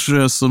hvert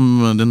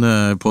som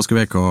denne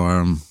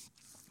påskeveka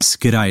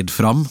skreid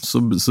fram, så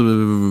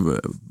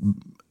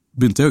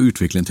begynte jeg å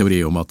utvikle en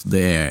teori om at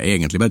det er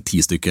egentlig bare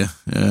 10 stykker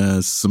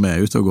som er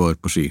ute og går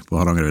på ski på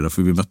Hardangervidda,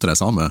 for vi møtte de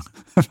samme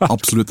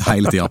absolutt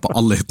hele tiden på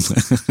alle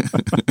hyttene.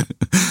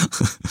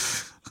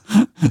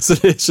 Så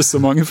det er ikke så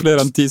mange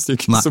flere enn 10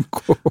 stykker som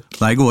går?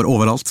 De går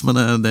overalt, men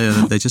det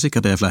er ikke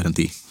sikkert det er flere enn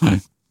 10. Nei.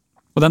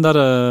 Og den der,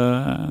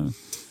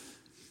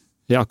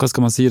 ja, hva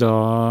skal man si da,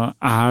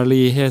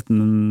 ærligheten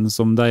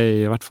som de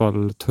i hvert fall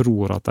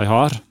tror at de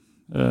har,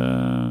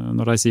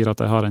 når de sier at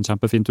de har en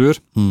kjempefin tur,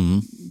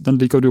 den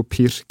liker du å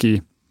pirke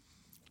i.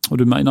 Og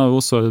du mener jo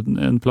også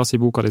en plass i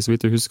boka di, så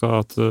vidt jeg husker,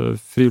 at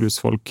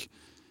friluftsfolk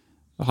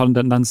har en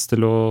tendens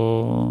til å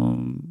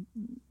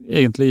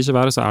egentlig ikke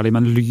være så ærlig,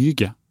 men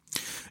lyge.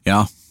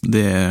 Ja,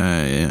 det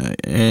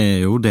er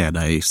jo det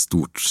de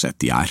stort sett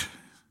gjør.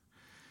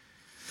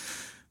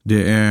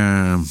 Det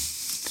er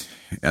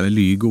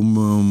lyg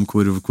om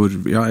hvor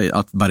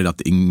bare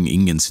at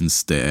ingen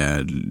synes det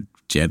er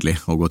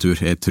kjedelig å gå tur.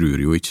 Jeg tror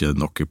jo ikke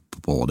noe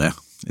på det.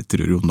 Jeg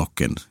tror jo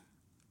noen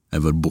er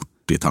vært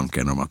borte i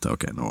tanken om at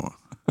ok, nå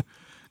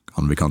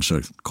kan vi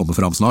kanskje komme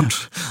fram snart.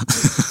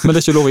 Men det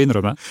er ikke lov å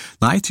innrømme?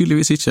 Nei,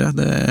 tydeligvis ikke.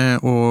 Det er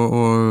å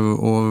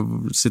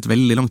sitte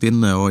veldig langt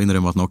inne og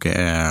innrømme at noe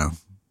er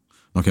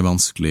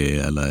vanskelig,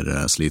 eller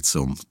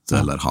slitsomt,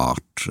 eller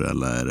hardt,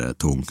 eller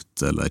tungt,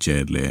 eller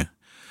kjedelig.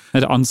 Er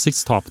det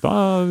ansiktstap da,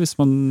 hvis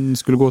man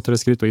skulle gå til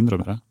det skritt og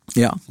innrømme det?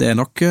 Ja, det er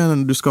nok,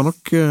 du skal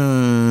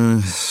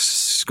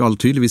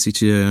tydeligvis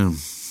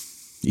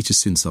ikke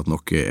synes at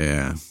noe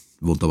er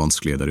vondt og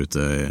vanskelig der ute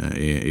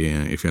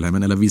i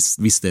fjellheimen, eller hvis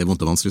det er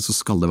vondt og vanskelig, så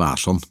skal det være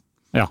sånn.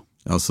 Ja.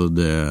 Altså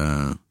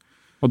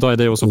og da er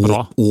det jo også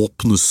bra.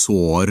 Åpne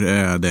sår,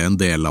 det er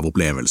en del av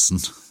opplevelsen.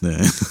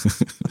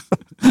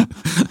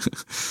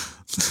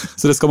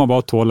 Så det skal man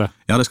bare tåle?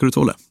 Ja, det skal du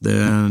tåle.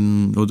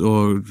 Og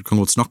du kan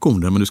godt snakke om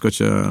det, men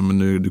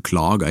du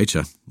klager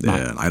ikke.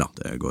 Neida,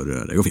 det går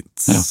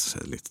fint. Ja.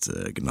 Litt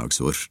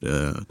gnagsår,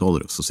 det tåler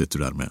du, så sitter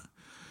du der med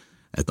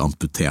et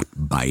amputert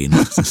bein.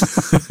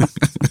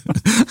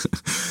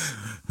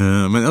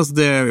 Men altså,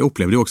 jeg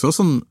opplevde jo også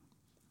sånn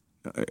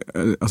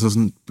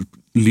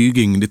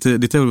lyging, dette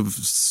er jo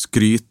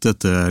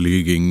skrytete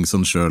lyging,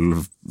 sånn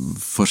selv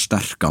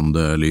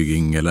forsterkende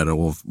lyging, eller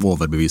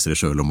overbevise det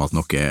selv om at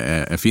noe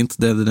er fint.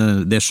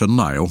 Det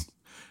skjønner jeg jo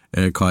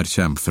hva jeg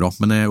kommer fra,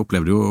 men jeg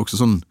opplevde jo også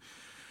sånn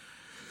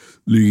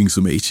lyging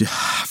som jeg ikke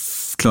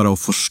klarer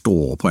å forstå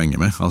poenget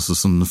med, altså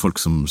sånn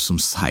folk som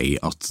sier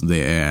at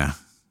det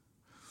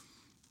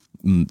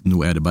nå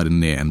er det bare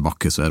ned en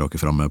bakke så er dere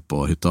fremme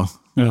på hytta.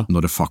 Ja.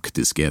 Når det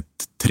faktisk er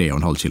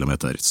 3,5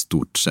 kilometer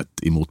stort sett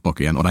i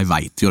motbakke igjen, og de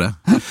vet jo det.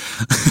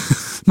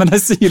 Men de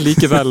sier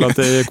likevel at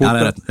det er kort. Ja,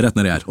 det er rett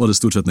ned her, og det er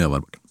stort sett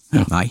nedover.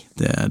 Ja. Nei,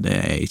 det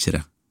er ikke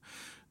det.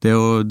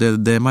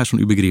 Det er mer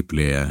sånn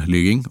ubegripelig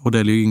lyging, og det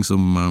er lyging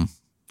som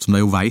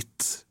de jo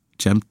vet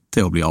kommer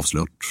til å bli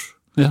avslørt.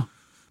 Ja.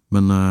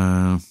 Men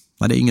nei,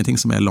 det er ingenting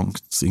som er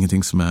langt,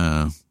 ingenting som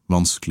er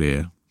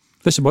vanskelig.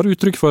 Det er ikke bare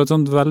uttrykk for et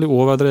sånt veldig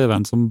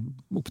overdreven, som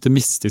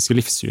optimistisk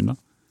livssyn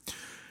da.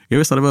 Jeg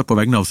visste det var på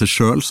vegne av seg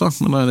selv,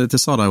 men det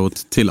sa de jo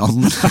til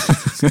andre.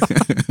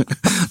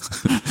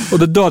 Og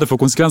det er da det får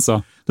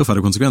konsekvenser? Da får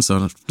det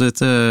konsekvenser.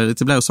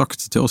 Dette ble jo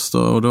sagt til oss,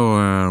 og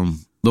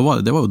det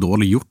var jo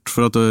dårlig gjort,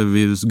 for at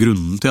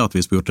grunnen til at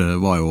vi spurte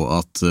var jo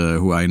at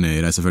hun ene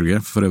i reisefølge,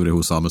 for øvrig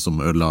hun samme som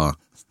ødela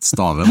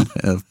staven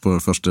på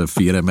første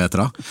 4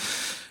 meter,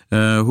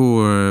 hun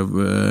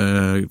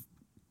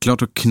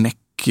klarte å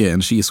knekke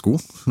en skisko,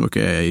 noe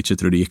jeg ikke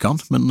trodde gikk an,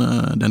 men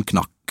den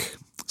knakk.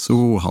 Så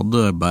hun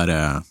hadde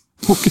bare...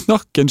 Hun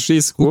knakk en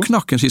skisko? Hun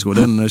knakk en skisko.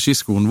 Den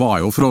skiskoen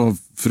var jo fra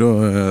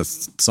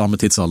samme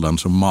tidsalderen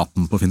som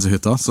maten på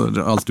Finsehytta, så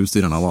alt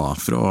utstyrene var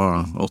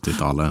fra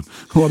 80-tallet.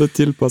 Hun hadde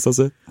tilpasset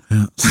seg?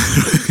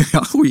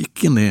 Ja, hun gikk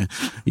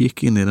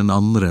inn i den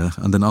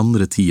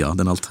andre tida,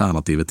 den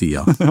alternative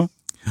tida. Ja.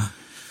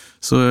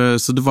 Så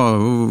det var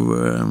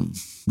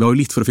jo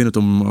litt for å finne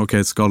ut om, ok,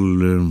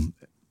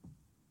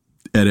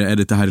 er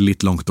dette her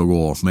litt langt å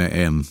gå med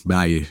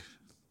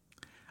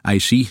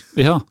ei ski?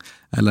 Ja.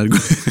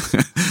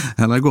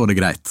 Eller går det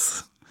greit?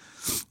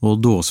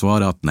 Og da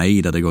svarer jeg at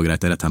nei, det går greit,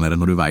 det er rett her nede,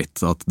 når du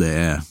vet at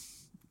det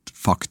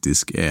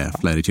faktisk er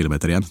flere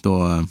kilometer igjen.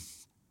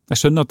 Jeg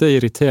skjønner at det er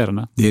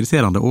irriterende. Det er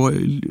irriterende og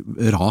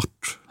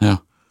rart. Ja.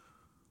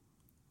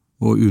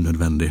 Og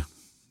unødvendig.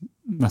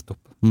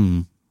 Nettopp.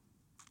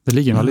 Det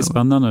ligger en veldig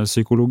spennende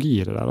psykologi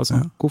i det der. Altså.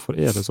 Ja. Hvorfor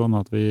er det sånn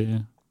at vi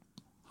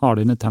har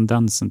denne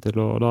tendensen til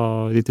å,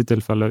 da, i dette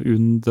tilfellet,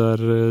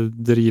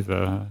 underdrive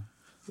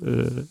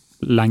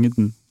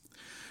lengden?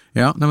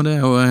 Ja, nei, men det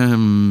er jo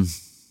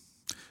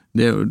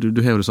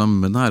du har jo det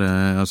samme med den her,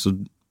 altså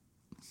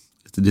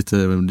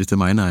dette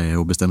mener jeg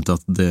jo bestemt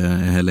at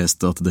jeg har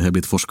lest at det har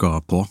blitt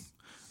forsket på,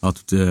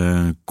 at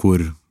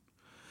hvor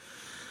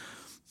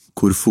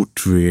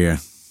fort vi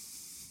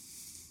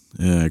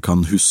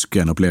kan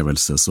huske en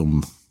opplevelse som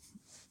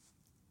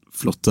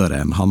flottere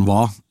enn han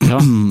var.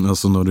 Ja.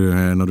 Altså når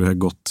du har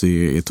gått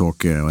i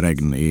tåke og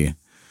regn i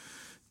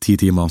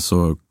 10 timer,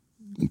 så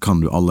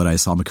kan du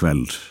allerede samme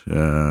kveld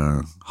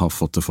ha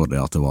fått det for deg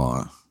at det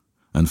var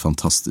en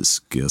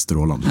fantastisk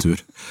strålende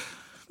tur.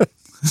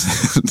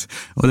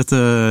 Og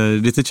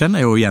dette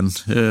kjenner jeg jo igjen,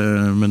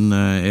 men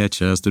jeg har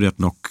ikke studert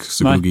nok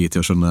psykologi til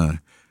å skjønne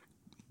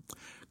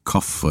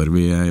hvorfor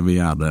vi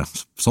gjør det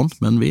sånn,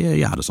 men vi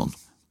gjør det sånn.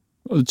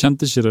 Og du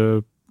kjente ikke det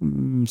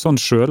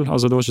sånn selv?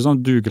 Altså det var ikke sånn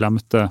at du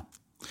glemte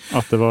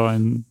at det var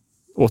en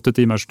 8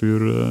 timers tur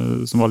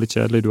som var litt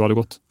kjedelig du hadde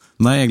gått?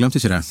 Nei, jeg glemte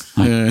ikke det.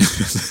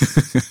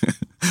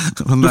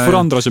 Du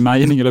forandrer ikke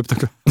mening i løpet av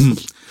kvelden?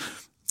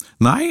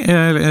 Nei,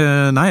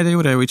 det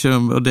gjorde jeg jo ikke,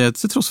 og det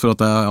til tross for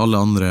at alle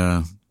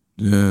andre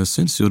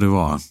syns jo det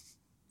var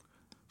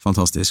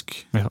fantastisk.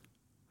 Ja.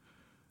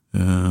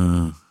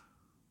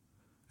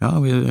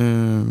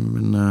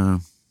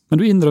 Men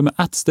du innrømmer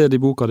ett sted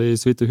i boka di,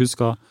 så vidt jeg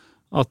husker,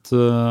 at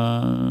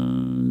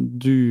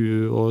du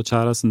og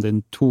kjæresten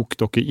din tok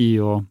dere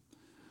i å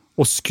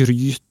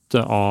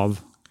skryte av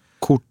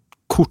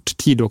kort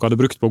tid dere hadde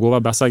brukt på å gå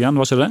over Besseggen,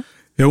 var ikke det?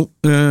 Jo,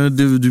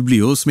 du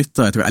blir jo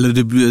smittet, eller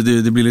det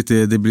blir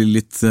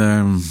litt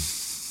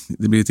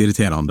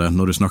irriterende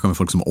når du snakker med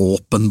folk som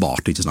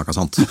åpenbart ikke snakker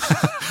sant.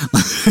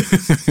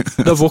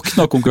 Da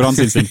våkner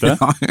konkurranseinstinktet.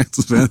 Ja,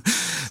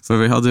 så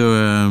vi hadde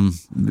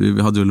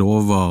jo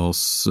lovet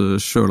oss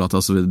selv at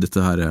altså,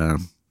 dette her,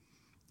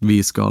 vi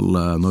skal,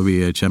 når vi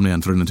kommer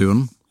igjen fra denne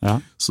turen, ja.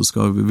 Så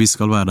vi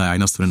skal være de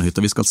eneste fra denne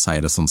hytta, vi skal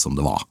si det sånn som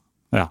det var.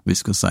 Ja. Vi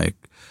skal si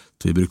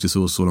at vi brukte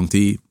så lang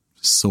tid,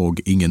 så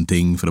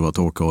ingenting, for det var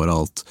tåke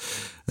overalt,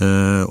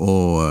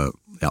 og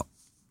ja,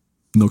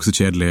 noe så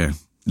kjedelig,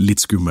 litt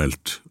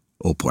skummelt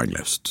og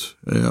poengløst.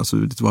 Altså,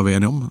 dette var vi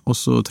enige om, og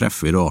så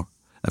treffer vi da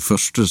det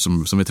første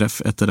som vi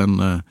treffer etter den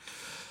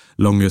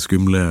lange,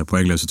 skumle,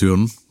 poengløse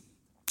turen.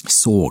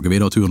 Så vi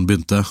da turen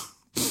begynte,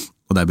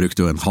 Og de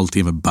brukte jo en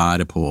halvtime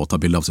bare på å ta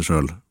bilde av seg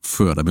selv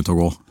før de begynte å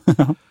gå.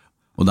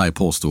 Og de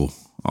påstod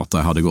at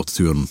de hadde gått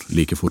turen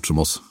like fort som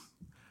oss.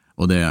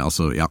 Og det er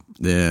altså, ja,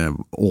 det er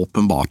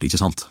åpenbart ikke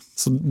sant.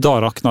 Så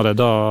da rakna det,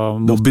 da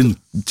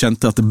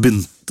kjente jeg at det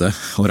begynte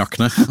å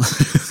rakne.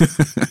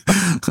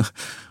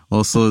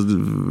 Og så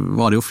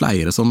var det jo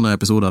flere sånne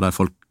episoder der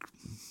folk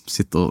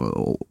sitter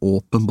og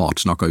åpenbart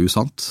snakker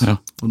usant. Ja.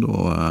 Og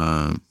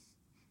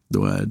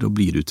da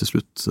blir du til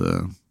slutt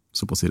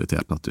såpass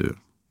irritert at du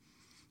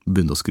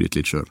begynner å skryte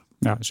litt selv.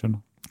 Ja, jeg skjønner.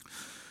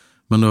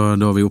 Men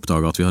da vi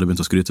oppdaget at vi hadde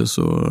begynt å skryte,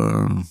 så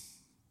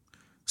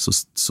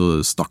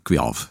stakk vi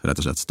av, rett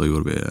og slett. Da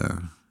gjorde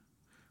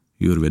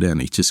vi det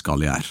en ikke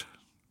skal gjøre.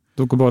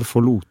 Dere bare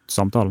forlot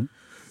samtalen?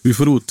 Vi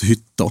forlot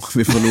hytta.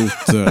 Vi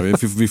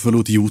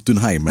forlot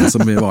Jotunheimen,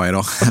 som vi var i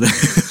da.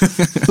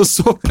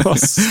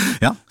 Såpass?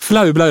 Ja.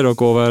 Flau ble dere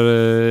over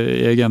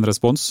egen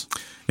respons?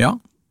 Ja.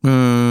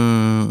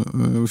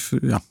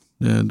 Ja.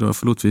 Da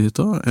forlot vi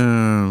hytta.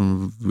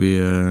 Vi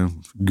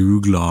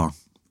googlet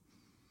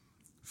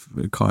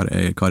hva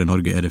i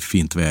Norge er det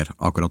fint vær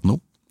akkurat nå.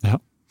 Ja.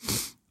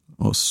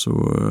 Og så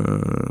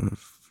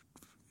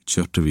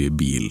kjørte vi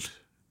bil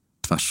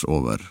tvers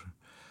over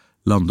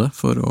landet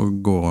for å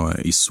gå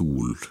i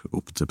sol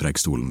opp til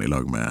Preikestolen i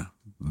lag med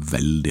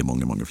veldig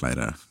mange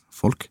flere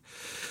folk.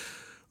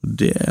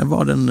 Det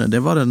var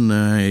den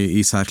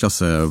i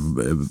særklasse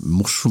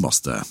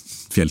morsomste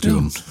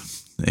fjellturen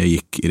jeg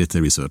gikk i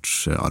dette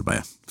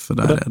research-arbeidet. For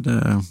der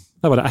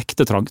var det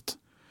ekte trangt.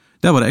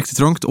 Der var det ekte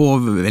trangt,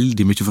 og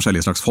veldig mye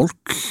forskjellige slags folk.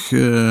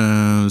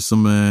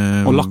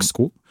 Og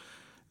lakksko?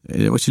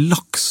 Det var ikke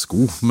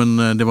lakksko, men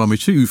det var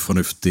mye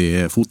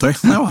ufornuftig fottøy.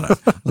 Det var det.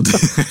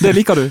 Det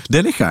liker du?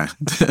 Det liker jeg.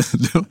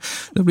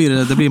 Det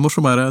blir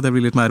morsommere, det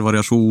blir litt mer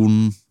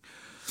variasjon.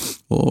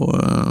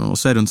 Og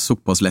så er det en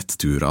såpass lett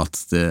tur at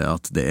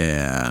det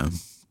er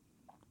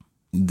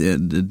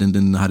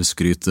den her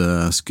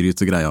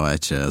skrytegreia er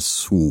ikke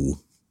så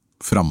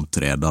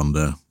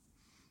framtredende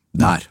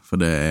der, for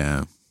det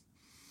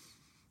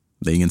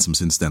er ingen som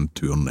synes den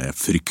turen er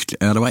fryktelig.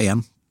 Ja, det var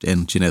en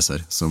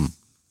kineser som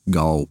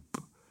ga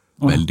opp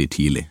veldig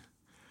tidlig.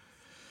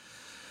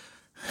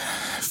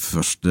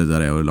 Først det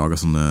der er å lage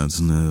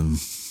en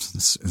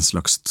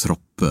slags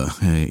troppe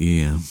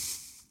i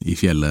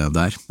fjellet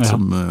der,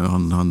 som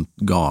han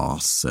ga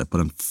seg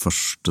på den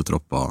første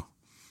troppa.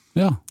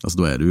 Ja. Altså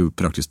da er du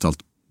praktisk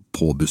talt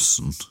på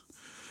bussen.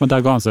 Men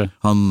der ga han seg?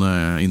 Han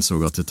innså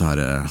at dette her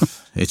er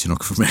ikke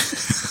noe for meg.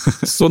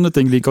 Sånne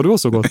ting liker du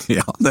også godt?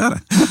 Ja, det er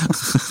det.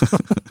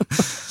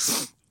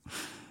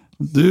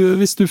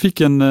 Hvis du fikk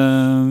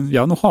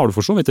ja, nå har du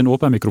for så vidt en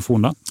åpen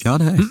mikrofon da. Ja,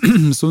 det er.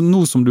 Så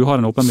nå som du har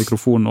en åpen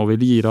mikrofon og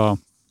vil gi da,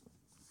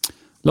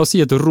 la oss si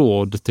et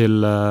råd til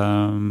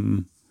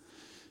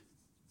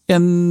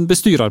en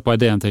bestyrer på en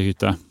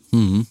DNT-hytte.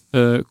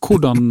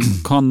 Hvordan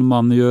kan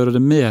man gjøre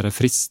det mer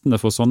fristende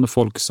for sånne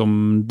folk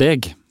som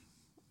deg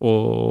å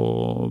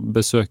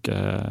besøke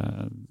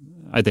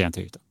en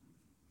DNT-hytte?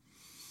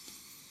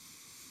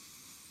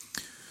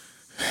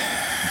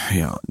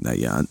 Ja, nei,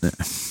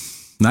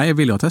 jeg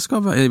vil at det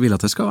skal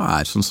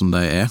være sånn som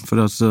det er, for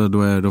da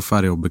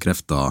får jeg jo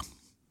bekreftet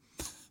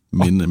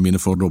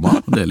mine fordommer,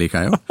 og det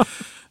liker jeg jo.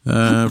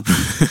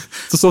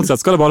 Så sånn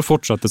sett skal det bare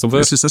fortsette som før?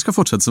 Jeg synes det skal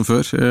fortsette som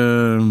før.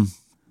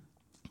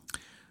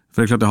 For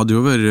det er klart, det hadde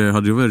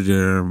jo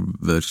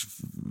vært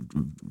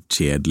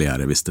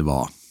kjedeligere hvis det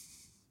var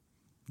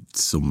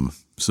som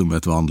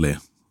et vanlig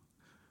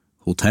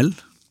hotell.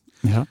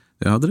 Ja.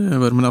 Det hadde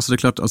det vært, men altså det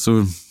er klart,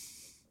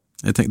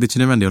 jeg tenker, det er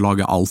ikke nødvendig å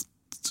lage alt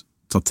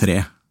av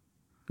tre.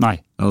 Nei.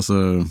 Altså,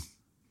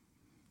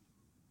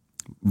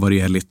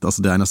 variere litt,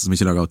 altså det eneste som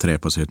ikke lager av tre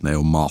på hytten er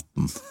jo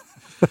maten.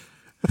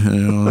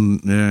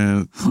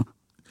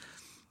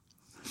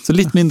 Så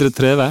litt mindre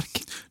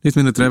treverk? Litt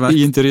mindre treverk.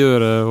 I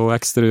interiøret og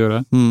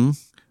eksteriøret?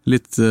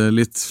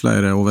 Litt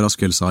flere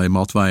overraskelser i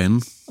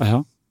matveien. Ja.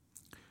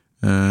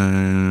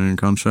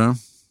 Kanskje.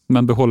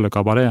 Men beholde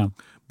kabareten?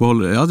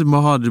 Ja, du må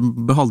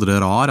beholde det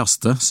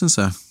rareste, synes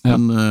jeg. Ja.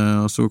 Men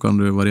så kan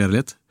du variere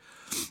litt.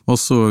 Og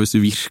så hvis du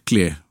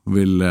virkelig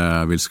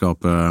vil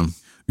skape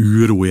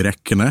uro i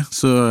rekkene,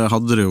 så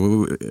hadde det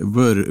jo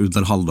vært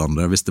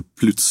underholdende hvis det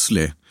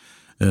plutselig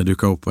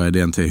dukket opp en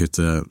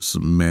DNT-hytte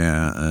med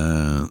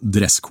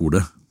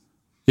dresskode.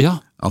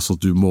 Ja. Altså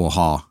at du må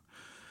ha,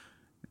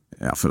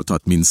 ja, for å ta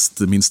et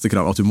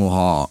minstekrav, at du må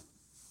ha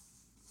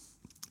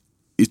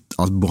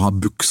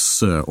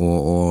bukse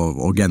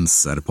og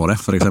genser på det,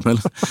 for eksempel.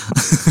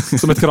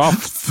 Som et krav.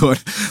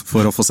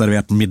 For å få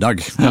servert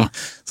middag. Ja.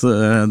 Så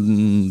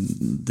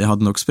det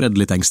hadde nok spredd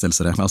litt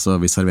engstelse det.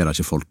 Altså, vi serverer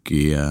ikke folk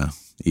i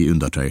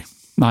undertøy.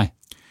 Nei.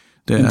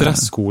 En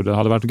dresskode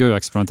hadde vært gøy å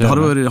eksperimentere.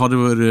 Det hadde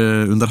vært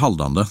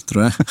underholdende,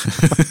 tror jeg.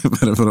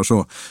 Bare for å se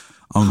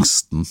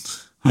angsten.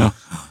 Ja.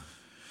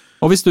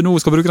 Og hvis du nå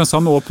skal bruke den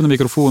samme åpne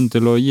mikrofonen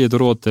til å gi et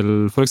råd til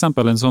for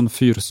eksempel en sånn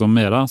fyr som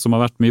meg da, som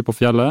har vært mye på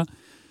fjellet,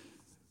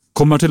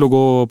 kommer til å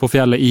gå på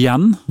fjellet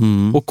igjen,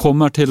 og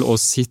kommer til å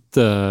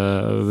sitte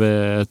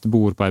ved et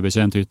bord på en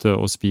bekjent hytte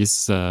og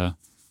spise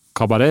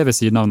kabaret ved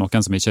siden av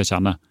noen som ikke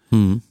kjenner.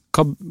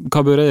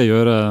 Hva bør jeg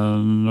gjøre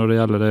når det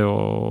gjelder det å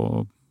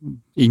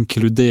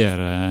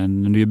inkludere en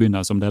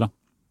nybegynner som det da?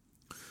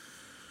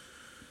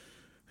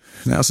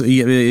 Nei, altså,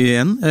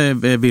 igjen,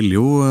 jeg vil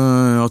jo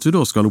at du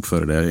da skal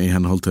oppføre det i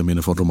henhold til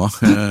mine fordommer,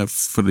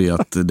 fordi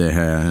at det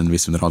har en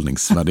viss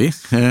underholdningsverdi.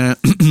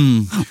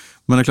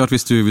 Men det er klart,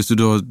 hvis du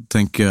da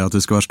tenker at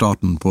det skal være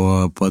starten på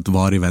et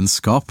varig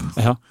vennskap,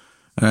 Ja.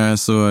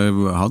 Så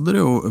hadde det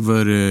jo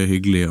vært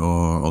hyggelig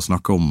å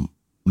snakke om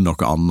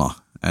noe annet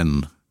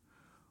enn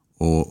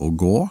å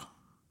gå.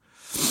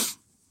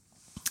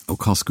 Og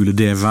hva skulle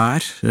det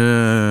være?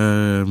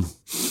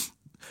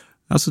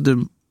 Altså,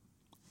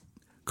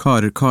 Hva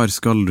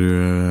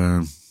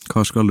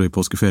skal du i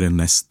påskeferien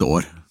neste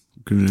år?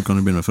 Kan du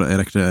begynne med, for jeg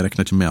regner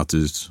ikke med at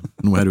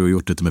nå har du jo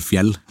gjort dette med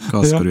fjell. Hva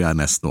skal du gjøre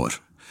neste år?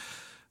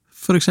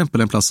 For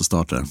eksempel en plass å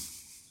starte.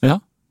 Ja.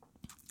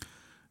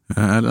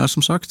 Eller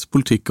som sagt,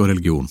 politikk og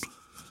religion.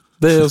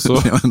 Det er også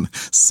Ja, en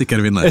sikker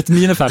vinner. et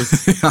minefelt.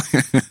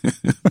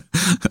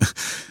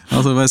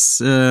 Altså,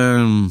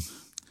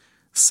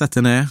 sett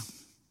deg ned.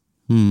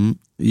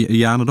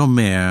 Gjerne da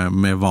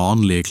med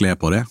vanlige klær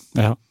på det.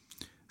 Ja.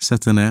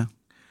 Sett deg ned.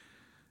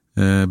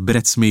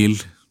 Bredt smil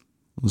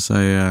og si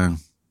er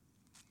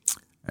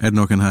det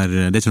noen her,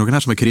 det er ikke noen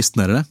her som er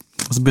kristne, er det?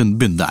 Altså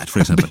begynn der, for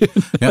eksempel.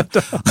 Ja.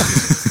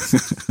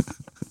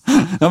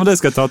 Ja, men det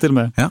skal jeg ta til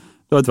meg. Ja.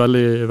 Det var et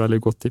veldig, veldig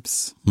godt tips.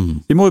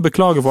 Vi må jo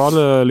beklage for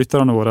alle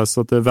lytterne våre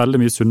at det er veldig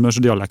mye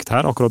sunnmørsdialekt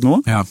her akkurat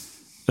nå. Ja.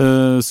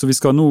 Så vi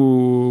skal nå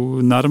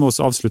nærme oss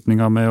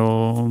avslutninga med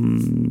å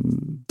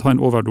ta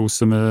en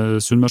overdose med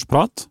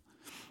sunnmørsprat.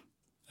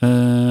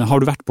 Har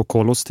du vært på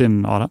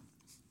Kolåstind, Are?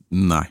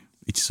 Nei,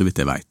 ikke så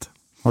vidt jeg vet.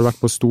 Har du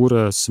vært på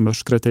Store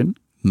Smørskreitind?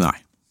 Nei.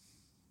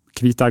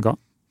 Kvitegga?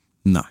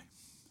 Nei.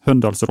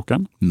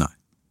 Høndalsrokken? Nei.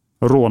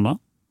 Råna?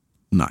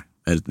 Nei.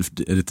 Er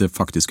dette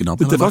faktiske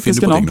navn? Dette er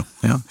faktiske navn.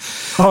 Ja.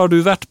 Har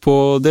du vært på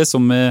det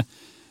som er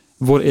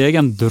vår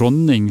egen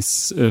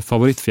dronnings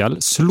favorittfjell,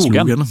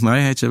 Slogen? Nei,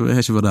 jeg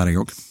har ikke vært der en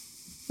gang.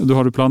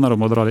 Har du planer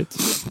om å dra dit?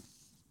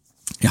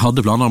 Jeg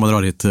hadde planer om å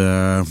dra dit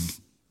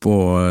på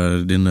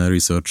denne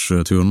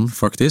research-turen,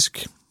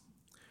 faktisk.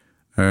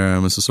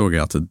 Men så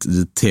jeg at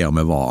det til og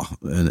med var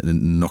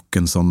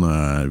noen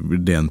sånne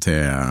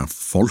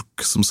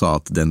DNT-folk som sa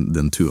at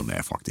den turen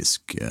er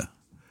faktisk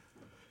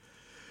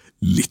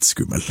litt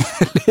skummel.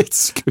 Litt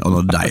skummel. Og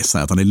når de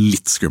sier at han er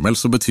litt skummel,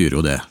 så betyr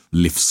jo det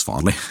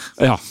livsfarlig.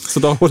 Ja,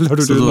 så da holder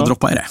du Så unna. da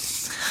dropper jeg det.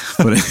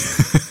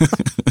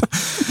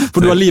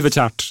 For du har livet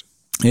kjært.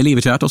 Jeg er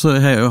livet kjært, og så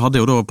hadde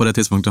jeg jo da på det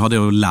tidspunktet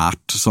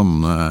lært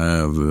sånn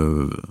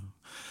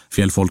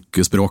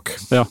fjellfolkspråk.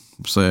 Ja.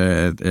 Så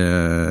jeg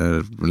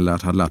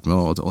hadde lært meg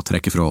å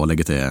trekke fra og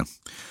legge til.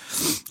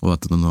 Og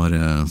at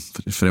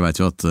for jeg vet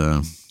jo at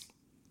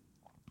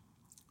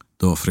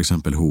da for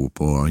eksempel hun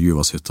på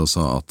Juvashytta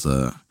sa at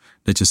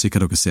det er ikke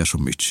sikkert dere ser så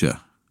mye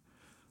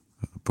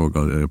på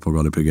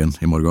Galdhøpiggen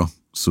i morgen,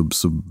 så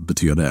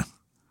betyr det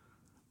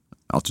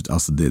at du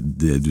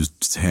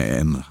har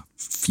en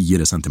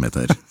 4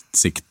 centimeter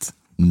sikt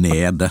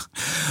nede.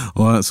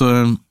 Og så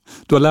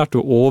Du har lært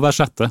å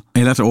oversette.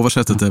 Jeg lærte å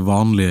oversette til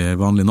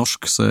vanlig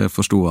norsk, så jeg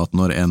forstod at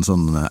når en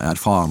sånn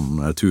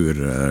erfaren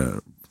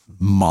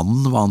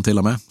turmann var han til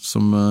og med,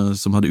 som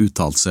hadde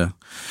uttalt seg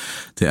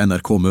til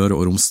NRK Møre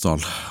og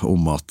Romsdal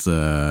om at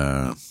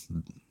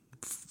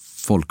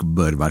folk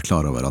bør være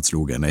klar over at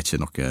Slogen er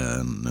ikke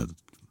noen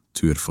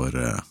tur for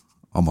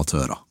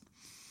amatører.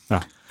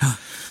 Ja.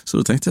 Så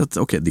da tenkte jeg at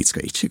ok, dit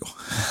skal jeg ikke gå.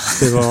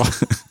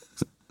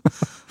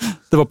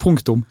 Det var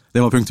punktum.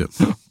 Det var punktum.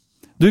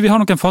 Du, vi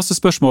har noen faste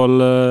spørsmål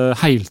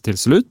helt til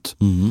slutt.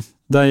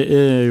 De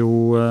er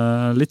jo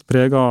litt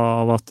preget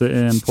av at det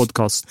er en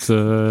podcast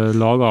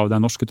laget av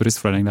Den Norske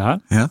Turistforening, det her.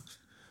 Ja.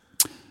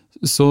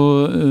 Så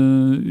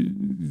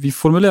vi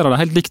formulerer det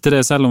helt likt til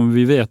det, selv om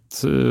vi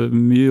vet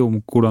mye om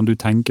hvordan du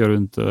tenker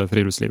rundt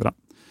friluftslivet.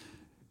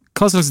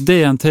 Hva slags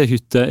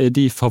DNT-hytte er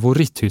de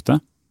favoritthytte?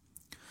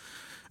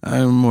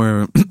 Nå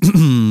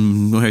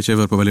har jeg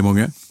ikke vært på veldig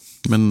mange,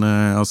 men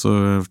altså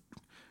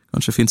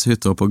kanskje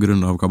Finsehytta på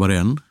grunn av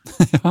kabareten.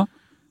 Ja.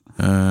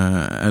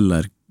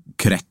 Eller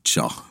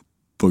Kretja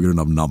på grunn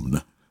av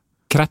navnet.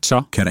 Kretja?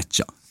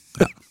 Kretja.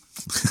 Ja.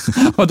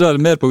 Og da er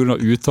det mer på grunn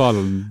av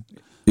uttalen?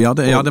 Ja,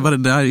 det var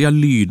det. Ja,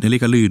 lyden. Jeg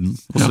liker lyden.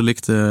 Og så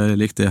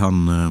likte jeg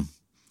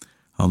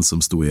han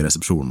som sto i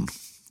resepsjonen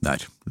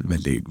der.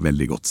 Veldig,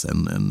 veldig godt.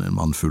 En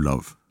mann full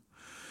av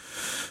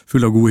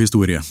gode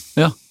historier.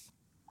 Ja.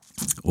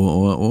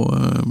 Og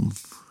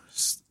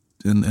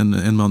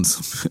en mann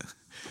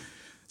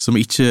som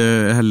ikke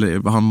heller,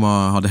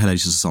 hadde heller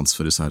ikke så sans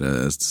for disse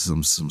her som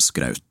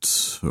skraut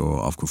og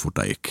av hvor fort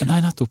det gikk.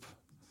 Nei, nettopp.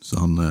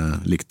 Så han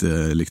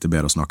likte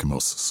bedre å snakke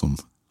med oss som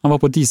Han var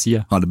på de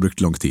side. hadde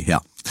brukt lang tid, ja.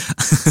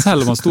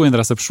 Selv om han sto i en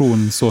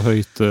resepsjon så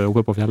høyt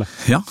oppe på fjellet.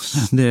 Ja,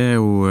 det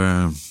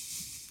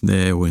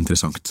er jo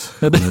interessant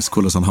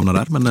hvordan han havnet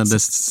der, men det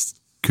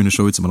kunne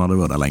se ut som han hadde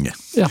vært der lenge.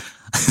 Ja.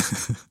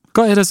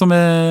 Hva er det som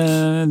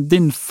er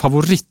din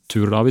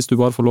favorittur da, hvis du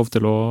bare får lov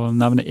til å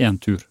nevne en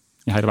tur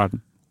i hele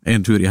verden?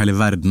 En tur i hele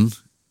verden,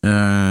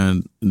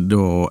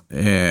 da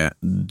er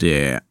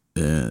det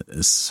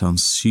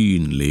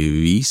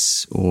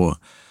sannsynligvis å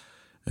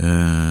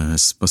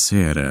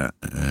spasere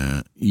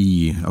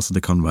i, altså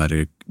det kan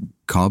være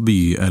hva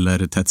by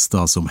eller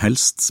tettstad som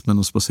helst, men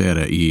å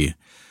spasere i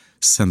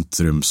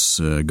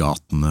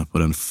sentrumsgatene på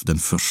den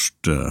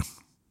første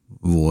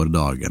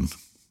vårdagen.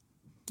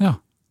 Ja.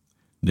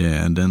 Det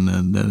er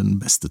den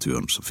beste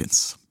turen som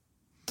finnes.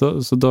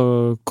 Så da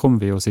kommer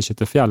vi oss ikke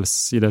til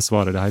fjells i det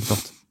svaret det hele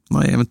tatt?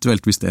 Nei,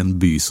 eventuelt hvis det er en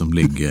by som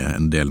ligger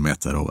en del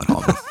meter over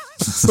havet.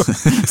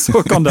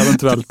 så kan det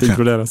eventuelt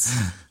inkluderes.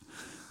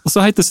 Og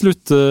så helt til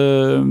slutt,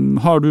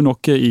 har du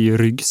noe i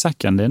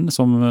ryggsekken din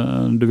som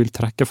du vil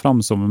trekke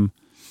fram som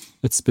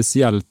et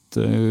spesielt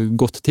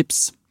godt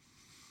tips?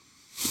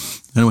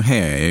 Nå har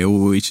jeg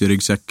jo ikke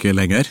ryggsekk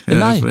lenger.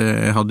 For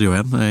jeg hadde jo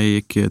en, jeg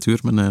gikk tur,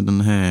 men den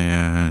har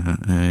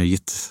jeg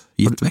gitt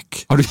vekk.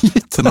 Har du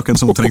gitt til noen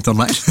som trengte den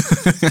mer?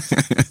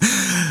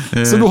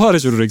 Så nå har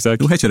ikke du ryggsekk?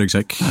 Nå har jeg ikke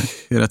ryggsekk,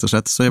 rett og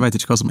slett, så jeg vet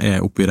ikke hva som er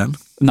oppi den.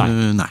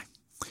 Nei.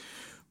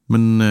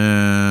 Men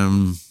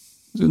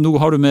nå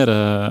har du mer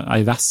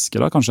ei veske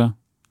da, kanskje,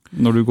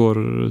 når du går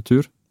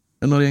tur?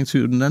 Når jeg gikk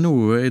tur, nå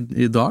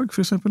i dag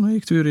for eksempel, når jeg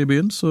gikk tur i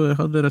byen, så jeg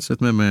hadde rett og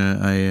slett med meg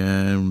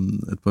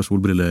et par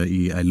solbriller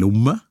i ei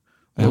lomme,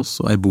 og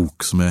så ei bok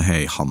som jeg har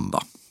i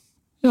handa.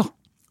 Ja.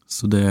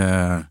 Så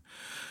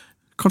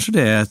kanskje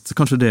det er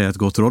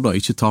et godt råd da,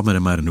 ikke ta med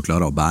det mer enn du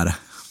klarer å bære.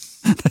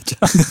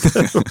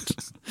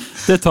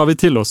 Det tar vi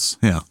til oss,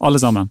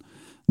 alle sammen.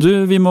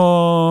 Du, vi må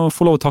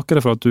få lov å takke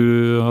deg for at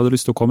du hadde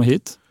lyst til å komme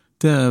hit.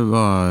 Det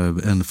var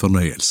en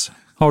fornøyelse.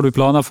 Har du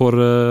planer for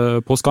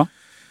påska?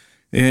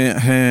 Jeg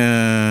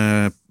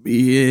har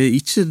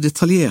ikke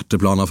detaljerte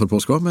planer for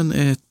påska, men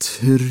jeg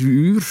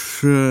tror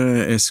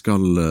jeg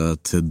skal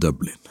til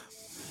Dublin.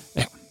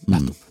 Ja,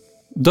 nettopp.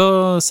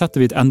 Da setter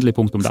vi et endelig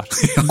punktum der.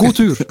 God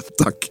tur!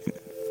 Takk.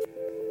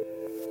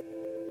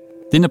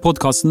 Denne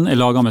podcasten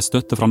er laget med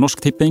støtte fra Norsk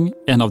Tipping,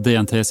 en av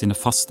DNT sine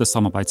faste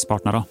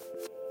samarbeidspartnere.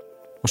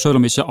 Og selv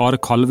om ikke Are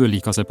Kalvø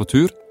liker seg på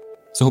tur,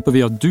 så håper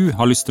vi at du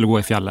har lyst til å gå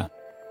i fjellet.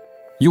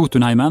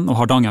 Jotunheimen og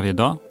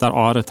Hardangervidda, der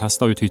Are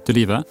testet ut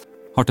hyttelivet,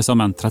 har til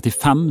sammen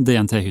 35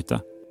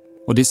 DNT-hytter,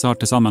 og disse har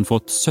til sammen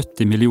fått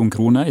 70 millioner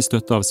kroner i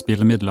støtte av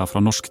spillemidler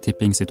fra Norsk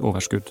Tipping sitt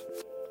overskudd.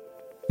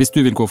 Hvis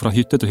du vil gå fra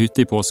hytte til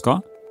hytte i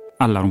påska,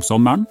 eller om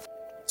sommeren,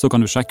 så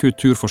kan du sjekke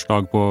ut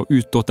turforslag på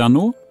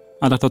ut.no,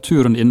 eller ta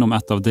turen innom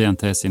et av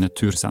DNT sine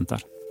tursenter.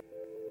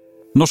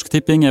 Norsk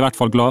Tipping er i hvert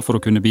fall glad for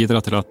å kunne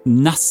bidra til at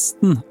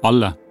nesten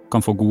alle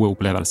kan få gode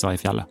opplevelser i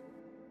fjellet.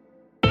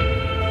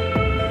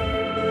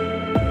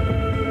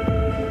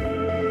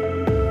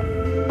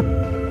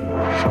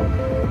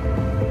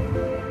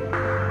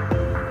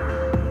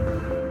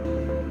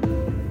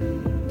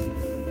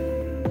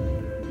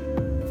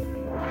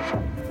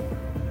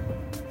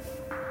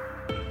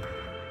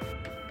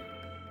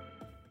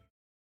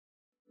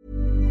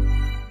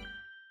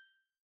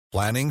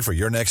 Planning for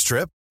your next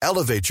trip?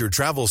 Elevate your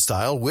travel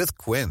style with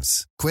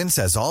Quince. Quince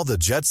has all the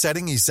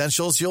jet-setting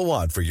essentials you'll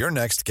want for your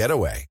next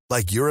getaway,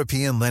 like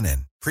European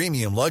linen,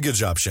 premium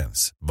luggage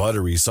options,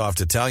 buttery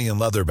soft Italian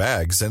leather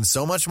bags, and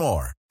so much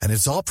more. And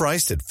it's all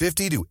priced at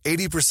 50 to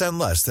 80%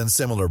 less than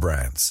similar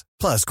brands.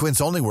 Plus,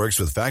 Quince only works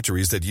with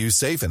factories that use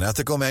safe and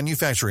ethical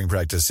manufacturing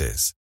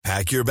practices.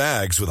 Pack your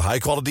bags with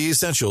high-quality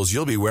essentials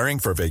you'll be wearing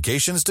for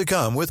vacations to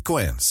come with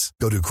Quince.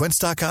 Go to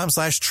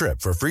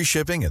quince.com/trip for free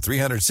shipping and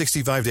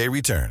 365-day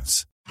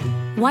returns.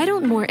 Why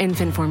don't more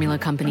infant formula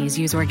companies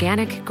use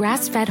organic,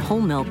 grass-fed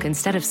whole milk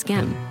instead of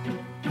skim?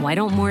 Why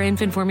don't more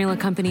infant formula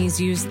companies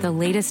use the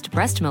latest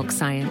breast milk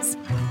science?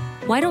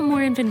 Why don't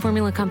more infant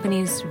formula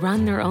companies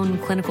run their own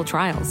clinical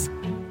trials?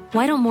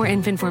 Why don't more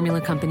infant formula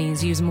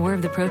companies use more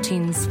of the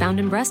proteins found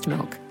in breast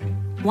milk?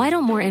 Why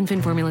don't more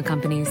infant formula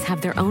companies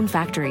have their own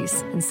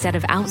factories instead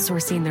of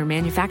outsourcing their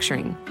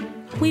manufacturing?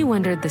 We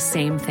wondered the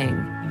same thing.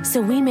 So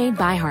we made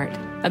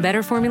ByHeart, a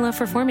better formula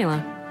for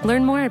formula.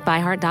 Learn more at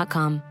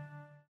byheart.com.